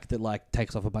group attack that like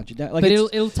takes off a bunch of damage. Like, but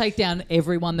it'll take down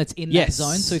everyone that's in that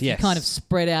zone. So if you kind of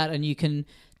spread out and you can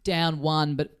down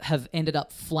one, but have ended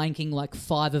up flanking like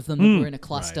 5 of them that were in a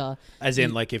cluster. Right. As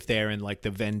in, like, if they're in like the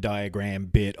Venn diagram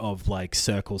bit of like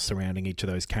circles surrounding each of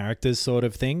those characters, sort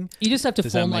of thing. You just have to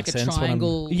form like a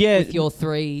triangle with your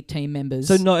 3 team members.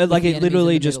 So not like it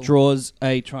literally just draws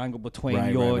a triangle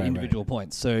between your individual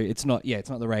points. So it's not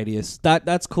the radius.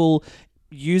 That's cool.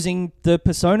 Using the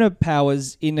Persona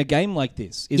powers in a game like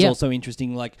this is also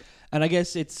interesting. Like, and I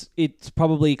guess it's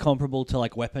probably comparable to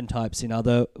like weapon types in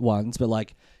other ones, but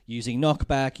like using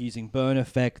knockback, using burn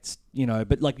effects,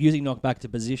 but like using knockback to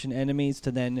position enemies to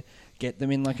then get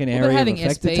them in like an area having of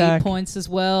effect SP attack. Points as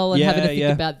well, and having to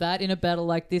think about that in a battle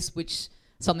like this, which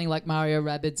something like Mario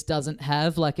Rabbids doesn't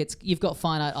have. Like you've got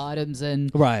finite items, and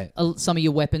some of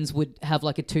your weapons would have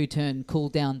like a 2-turn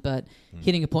cooldown, but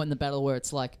hitting a point in the battle where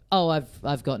it's like, oh,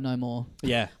 I've got no more.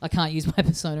 Yeah, I can't use my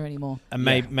persona anymore. And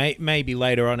maybe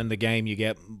later on in the game you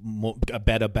get a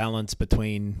better balance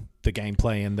between the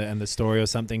gameplay and the story or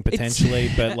something potentially.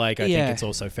 But like I think it's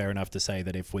also fair enough to say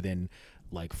that if within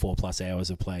like 4+ hours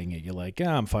of playing it, you're like,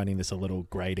 I'm finding this a little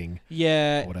grating.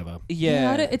 Or whatever.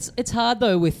 It's hard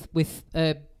though with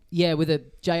a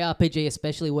JRPG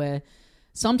especially, where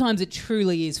sometimes it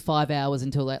truly is 5 hours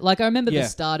until that. Like I remember the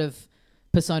start of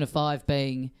Persona 5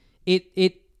 being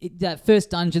that first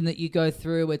dungeon that you go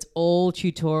through. It's all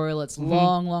tutorial. It's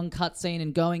long cutscene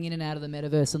and going in and out of the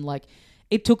metaverse, and like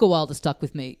it took a while to stick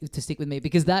with me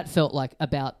because that felt like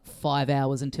about 5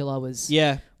 hours until I was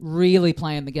really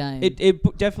playing the game.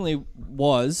 It definitely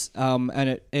was,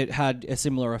 and it had a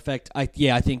similar effect. I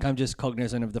think I'm just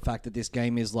cognizant of the fact that this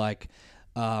game is like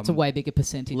it's a way bigger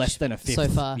percentage, less than a fifth so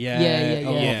far. Of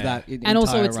that and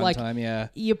also it's like time,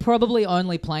 you're probably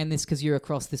only playing this because you're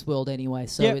across this world anyway.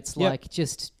 So it's like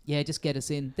just get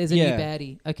us in. There's a new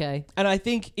baddie, okay. And I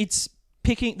think it's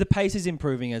picking the pace is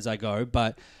improving as I go,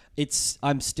 but it's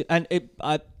a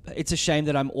shame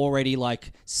that I'm already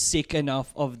like sick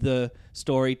enough of the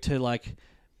story to like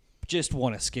just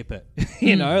want to skip it.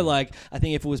 Like I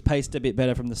think if it was paced a bit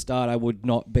better from the start, I would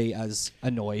not be as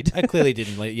annoyed. I clearly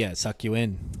didn't suck you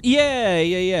in.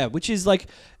 Yeah. Which is like,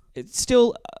 it's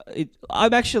still.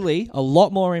 I'm actually a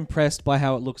lot more impressed by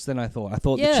how it looks than I thought. I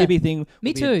thought the chibi thing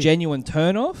would be a genuine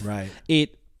turn off. Right.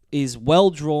 It is well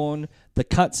drawn. The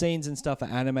cutscenes and stuff are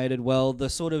animated well. The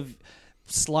sort of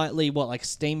slightly like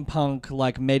steampunk,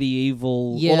 like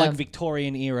medieval or like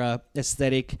Victorian era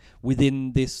aesthetic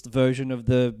within this version of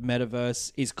the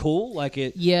metaverse is cool. Like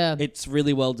it's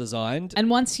really well designed. And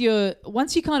once you're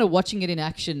kind of watching it in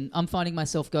action, I'm finding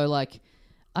myself go like,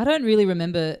 I don't really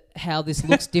remember how this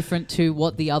looks different to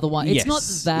what the other one. It's not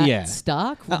that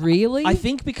stark, really. I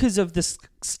think because of the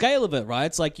scale of it, right?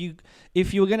 It's like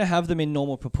if you were going to have them in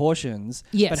normal proportions,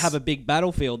 but have a big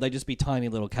battlefield, they'd just be tiny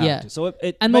little characters. Yeah. So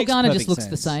it and makes Morgana just looks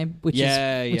sense. the same, which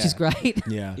is great.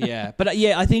 Yeah. Yeah. But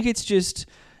I think it's just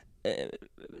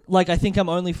I think I'm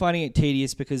only finding it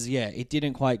tedious because it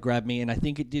didn't quite grab me, and I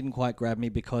think it didn't quite grab me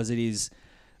because it is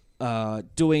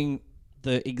doing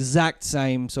the exact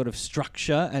same sort of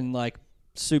structure and like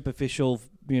superficial,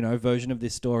 version of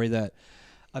this story that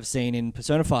I've seen in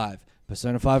Persona 5,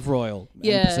 Persona 5 Royal,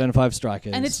 and Persona 5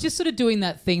 Strikers. And it's just sort of doing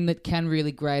that thing that can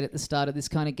really grate at the start of this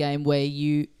kind of game where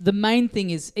the main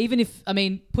thing is, even if,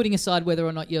 putting aside whether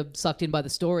or not you're sucked in by the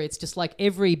story, it's just like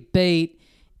every beat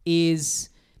is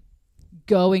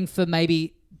going for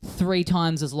maybe 3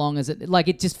 times as long as it, like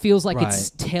it just feels like it's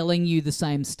telling you the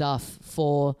same stuff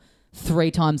for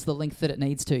 3 times the length that it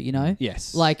needs to,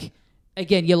 Yes. Like,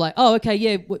 again, you're like, oh, okay,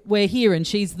 yeah, we're here, and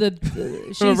she's the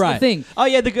the thing. Oh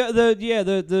yeah,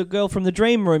 the girl from the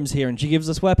dream room's here, and she gives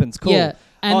us weapons. Cool. Yeah,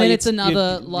 and then it's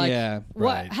another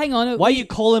hang on, why are you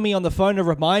calling me on the phone to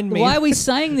remind me? Why are we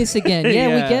saying this again?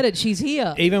 Yeah, we get it. She's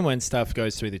here. Even when stuff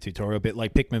goes through the tutorial bit,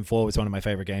 like Pikmin 4 was one of my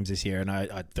favorite games this year, and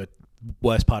the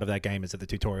worst part of that game is that the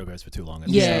tutorial goes for too long.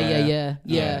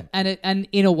 Yeah. And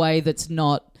in a way that's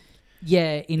not.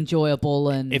 Yeah, enjoyable.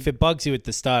 And if it bugs you at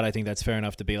the start, I think that's fair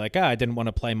enough to be like, I didn't want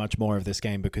to play much more of this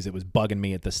game because it was bugging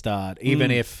me at the start. Even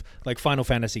if like Final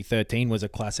Fantasy 13 was a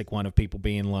classic one of people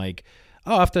being like,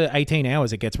 oh, after 18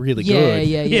 hours, it gets really good.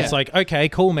 Yeah. It's like, okay,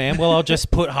 cool, man. Well, I'll just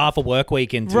put half a work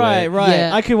week into it. Right.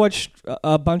 Yeah. I could watch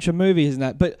a bunch of movies and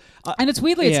that, but and it's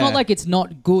weirdly, it's not like it's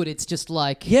not good. It's just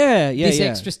like this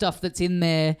extra stuff that's in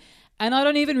there. And I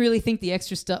don't even really think the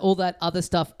extra stuff, all that other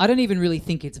stuff, I don't even really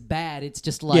think it's bad. It's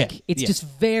just like, it's just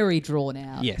very drawn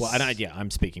out. Yes. Well, and I'm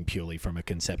speaking purely from a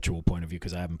conceptual point of view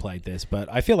because I haven't played this, but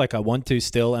I feel like I want to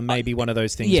still, and maybe one of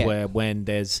those things where when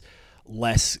there's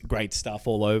less great stuff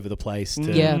all over the place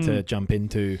to jump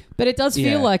into. But it does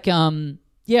feel like,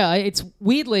 it's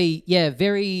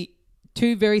weirdly,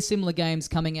 two very similar games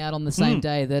coming out on the same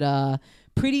day that are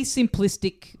pretty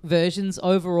simplistic versions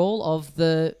overall of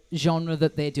the genre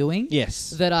that they're doing.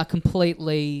 Yes. That are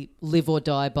completely live or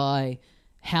die by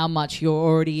how much you're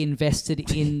already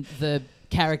invested in the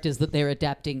characters that they're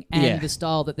adapting and the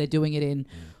style that they're doing it in,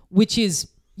 which is,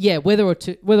 whether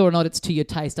or not it's to your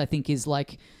taste, I think is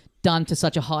like done to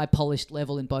such a high polished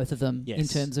level in both of them in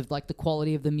terms of like the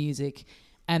quality of the music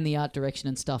and the art direction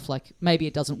and stuff. Like maybe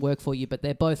it doesn't work for you, but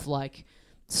they're both like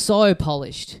so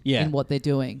polished in what they're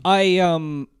doing.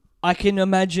 I can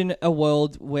imagine a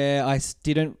world where I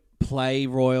didn't play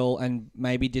Royal and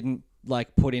maybe didn't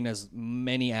like put in as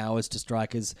many hours to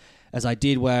Strikers as I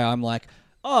did, where I'm like,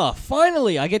 oh,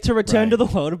 finally I get to return to the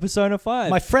world of Persona 5.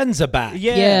 My friends are back.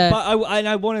 Yeah. But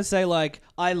I want to say, like,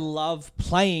 I love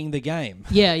playing the game.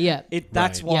 Yeah.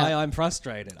 That's why I'm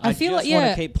frustrated. I feel just like,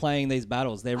 want to keep playing these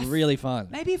battles. They're really fun.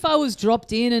 Maybe if I was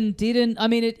dropped in and didn't,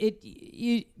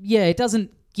 it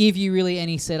doesn't give you really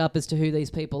any setup as to who these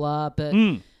people are, but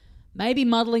maybe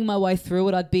muddling my way through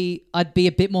it, I'd be a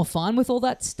bit more fine with all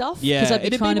that stuff. Yeah, because I'd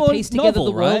be trying to piece together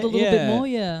the world a little bit more.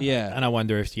 Yeah. And I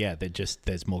wonder if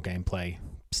there's more gameplay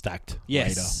stacked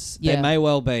Yes, later. there may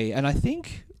well be, and I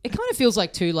think it kind of feels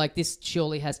like too, like this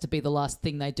surely has to be the last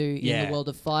thing they do in the world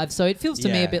of 5. So it feels to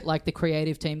me a bit like the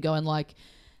creative team going like,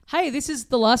 hey, this is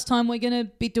the last time we're going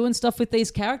to be doing stuff with these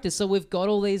characters. So we've got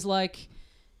all these like,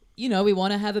 we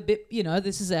want to have a bit,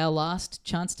 this is our last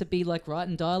chance to be like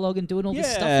writing dialogue and doing all this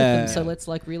stuff with them. So let's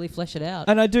like really flesh it out.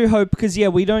 And I do hope, because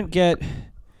we don't get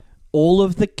all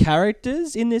of the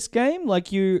characters in this game.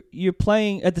 Like you're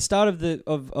playing at the start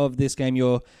of this game,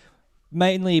 you're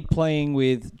mainly playing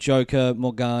with Joker,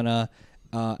 Morgana,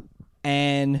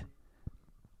 Anne.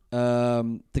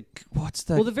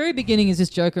 The very beginning is this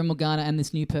Joker and Morgana and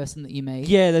this new person that you meet.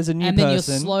 Yeah, there's a new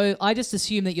person. And then you're I just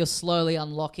assume that you're slowly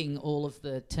unlocking all of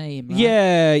the team, right?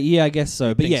 Yeah, I guess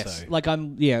so. But yes, so. like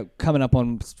I'm coming up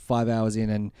on 5 hours in,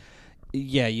 and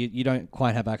you don't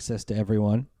quite have access to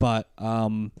everyone. But I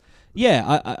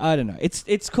don't know.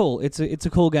 It's cool. It's a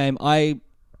cool game.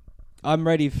 I'm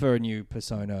ready for a new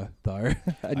Persona though.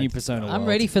 New Persona. I'm world.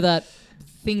 ready for that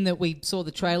thing that we saw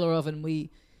the trailer of, and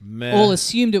we all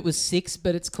assumed it was 6,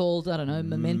 but it's called, I don't know,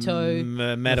 Memento.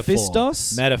 Metaphor.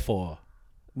 Mephistos? Metaphor.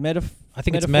 I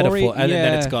think it's Metaphor, and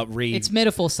then it's got It's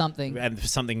Metaphor something. and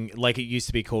something like it used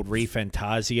to be called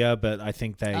Fantasia, but I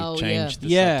think they changed the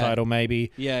Yeah. subtitle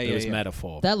maybe. Yeah, It was yeah.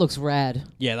 Metaphor. That looks rad.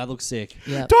 Yeah, that looks sick.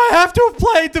 Yeah. Do I have to have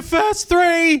played the first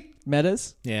 3?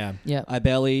 Metas? Yeah. Yeah. I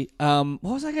barely. What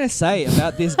was I going to say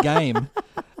about this game?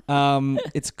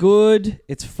 It's good.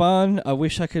 It's fun. I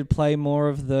wish I could play more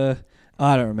of the...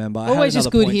 I don't remember. Always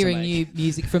just good hearing new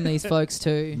music from these folks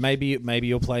too. Maybe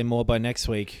you'll play more by next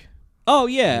week. Oh,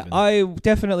 yeah. I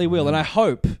definitely will. And I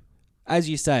hope, as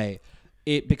you say,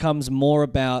 it becomes more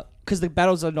about... Because the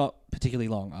battles are not particularly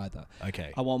long either.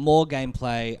 Okay. I want more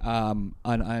gameplay,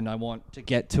 and I want to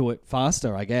get to it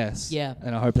faster, I guess. Yeah.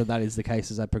 And I hope that is the case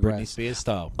as I Britney progress. Spears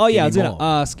style. Oh, yeah. I Give was me going to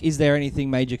more. ask, is there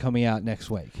anything major coming out next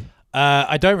week?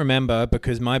 I don't remember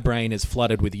because my brain is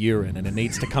flooded with urine and it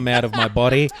needs to come out of my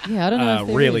body. Yeah, I don't know if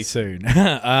there really is. soon.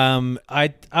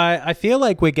 I feel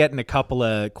like we're getting a couple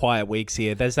of quiet weeks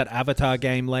here. There's that Avatar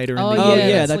game later in the Oh, year.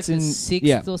 yeah, that's that's like in- the 6th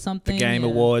yeah. or something. The Game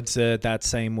Awards that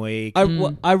same week.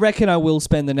 I reckon I will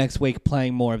spend the next week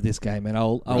playing more of this game, and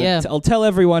I'll Yeah. I'll tell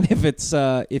everyone if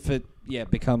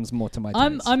it becomes more to my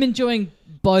taste. I'm enjoying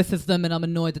both of them, and I'm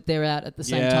annoyed that they're out at the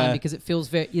same Yeah. time because it feels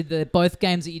they're both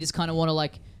games that you just kind of want to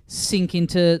like sink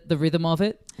into the rhythm of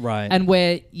it. Right. And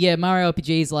where Mario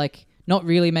RPG is like not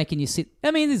really making you sit.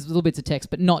 I mean, there's little bits of text,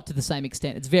 but not to the same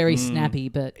extent. It's very snappy,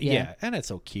 but yeah, and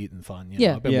it's all cute and fun. You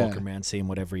Yeah. know? I've been Yeah. walking around seeing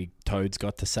what every Toad's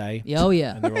got to say. Yeah, oh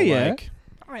yeah. And they're all Yeah. like,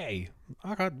 hey,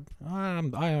 I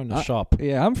own a shop.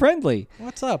 Yeah, I'm friendly.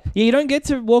 What's up? Yeah, you don't get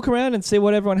to walk around and see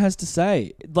what everyone has to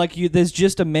say. Like there's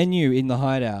just a menu in the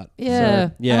hideout. Yeah,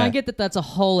 So, yeah. and I get that that's a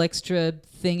whole extra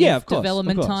thing Yeah, of of course,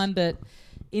 development of course. time, but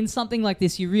in something like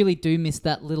this, you really do miss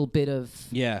that little bit of...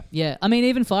 Yeah. Yeah, I mean,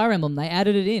 even Fire Emblem, they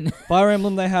added it in. Fire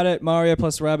Emblem, they had it. Mario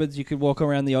plus Rabbids, you could walk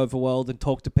around the overworld and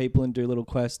talk to people and do little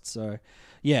quests. So,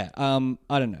 yeah, I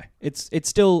don't know. It's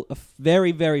still a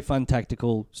very, very fun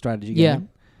tactical strategy game.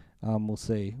 We'll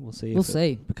see. We'll see. We'll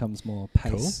see. It becomes more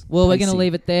pace. Well, we're going to pacey.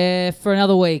 leave it there for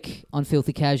another week on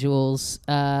Filthy Casuals.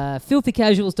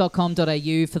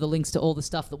 Filthycasuals.com.au for the links to all the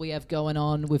stuff that we have going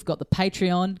on. We've got the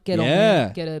Patreon. Get on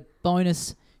there. Get a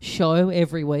bonus show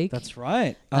every week. That's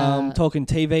right. Talking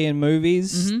TV and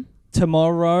movies. Mm-hmm.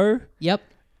 Tomorrow, Yep.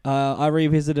 I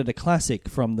revisited a classic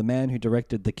from the man who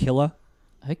directed The Killer,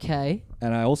 Okay.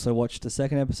 and I also watched the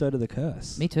second episode of The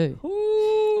Curse. Me too.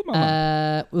 Ooh,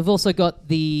 mama. We've also got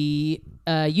the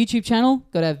YouTube channel.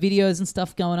 Got our videos and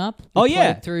stuff going up. Oh, We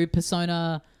yeah. played through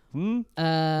Persona.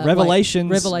 Revelations,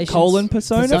 Persona?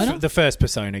 Persona? The first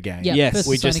Persona game. Yeah, Yes. first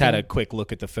We just Persona had game. a quick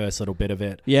look at the first little bit of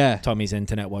it. Yeah. Tommy's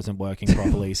internet wasn't working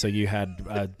properly, so you had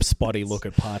a spotty look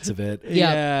at parts of it.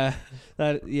 Yeah.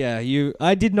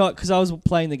 I did not, because I was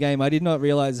playing the game, I did not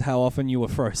realize how often you were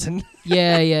frozen.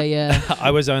 Yeah.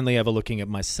 I was only ever looking at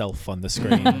myself on the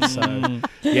screen. So,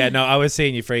 yeah, no, I was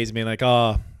seeing you freeze me like,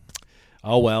 oh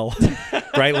well.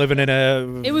 Great living in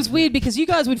a... It was weird because you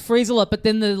guys would freeze a lot, but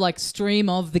then the like stream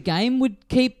of the game would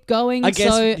keep going. I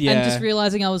guess, and yeah. just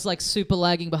realizing I was like super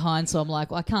lagging behind, so I'm like,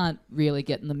 well, I can't really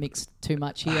get in the mix too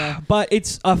much here. But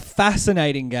it's a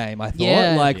fascinating game, I thought.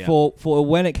 Yeah. Yeah. For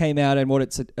when it came out and what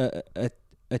it's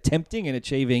attempting and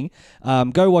achieving,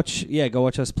 go watch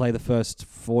us play the first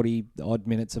 40 odd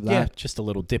minutes of that. Yeah, just a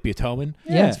little dip your toe in.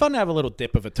 Yeah. It's fun to have a little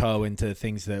dip of a toe into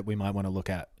things that we might want to look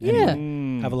at. Yeah.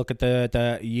 Have a look at the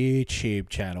YouTube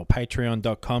channel,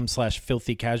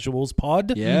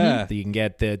 patreon.com/filthycasualspod. Yeah. You can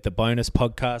get the bonus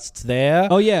podcasts there.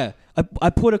 Oh, yeah. I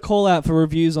put a call out for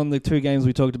reviews on the two games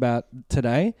we talked about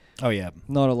today. Oh, yeah.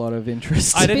 Not a lot of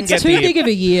interest. I didn't It's get too the big of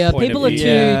a year. point of People are view.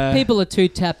 Yeah. people are too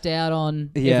tapped out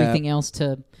on Yeah. everything else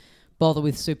to bother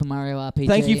with Super Mario RPG.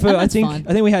 Thank you for. And I that's think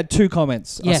fine. we had 2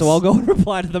 comments, Yes. so I'll go and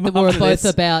reply to them. That were after both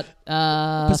this. about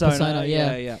Persona.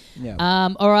 Yeah.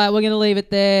 All right, we're going to leave it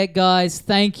there, guys.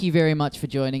 Thank you very much for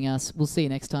joining us. We'll see you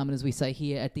next time, and as we say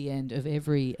here at the end of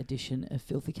every edition of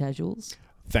Filthy Casuals.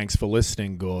 Thanks for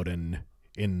listening, Gordon,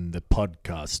 in the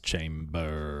podcast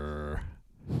chamber.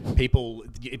 People,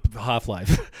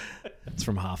 Half-Life. It's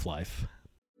from Half-Life.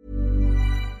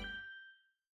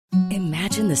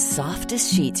 Imagine the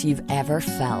softest sheets you've ever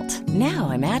felt. Now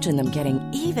imagine them getting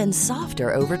even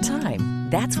softer over time.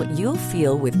 That's what you'll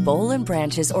feel with Boll &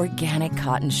 Branch's organic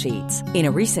cotton sheets. In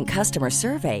a recent customer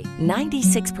survey,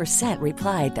 96%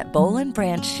 replied that Boll &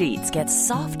 Branch sheets get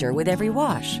softer with every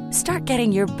wash. Start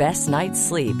getting your best night's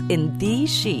sleep in these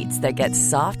sheets that get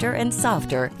softer and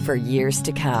softer for years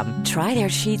to come. Try their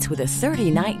sheets with a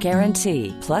 30-night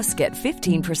guarantee. Plus, get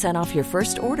 15% off your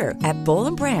first order at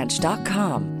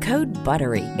bollandbranch.com. Code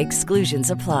BUTTERY. Exclusions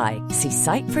apply. See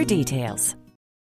site for details.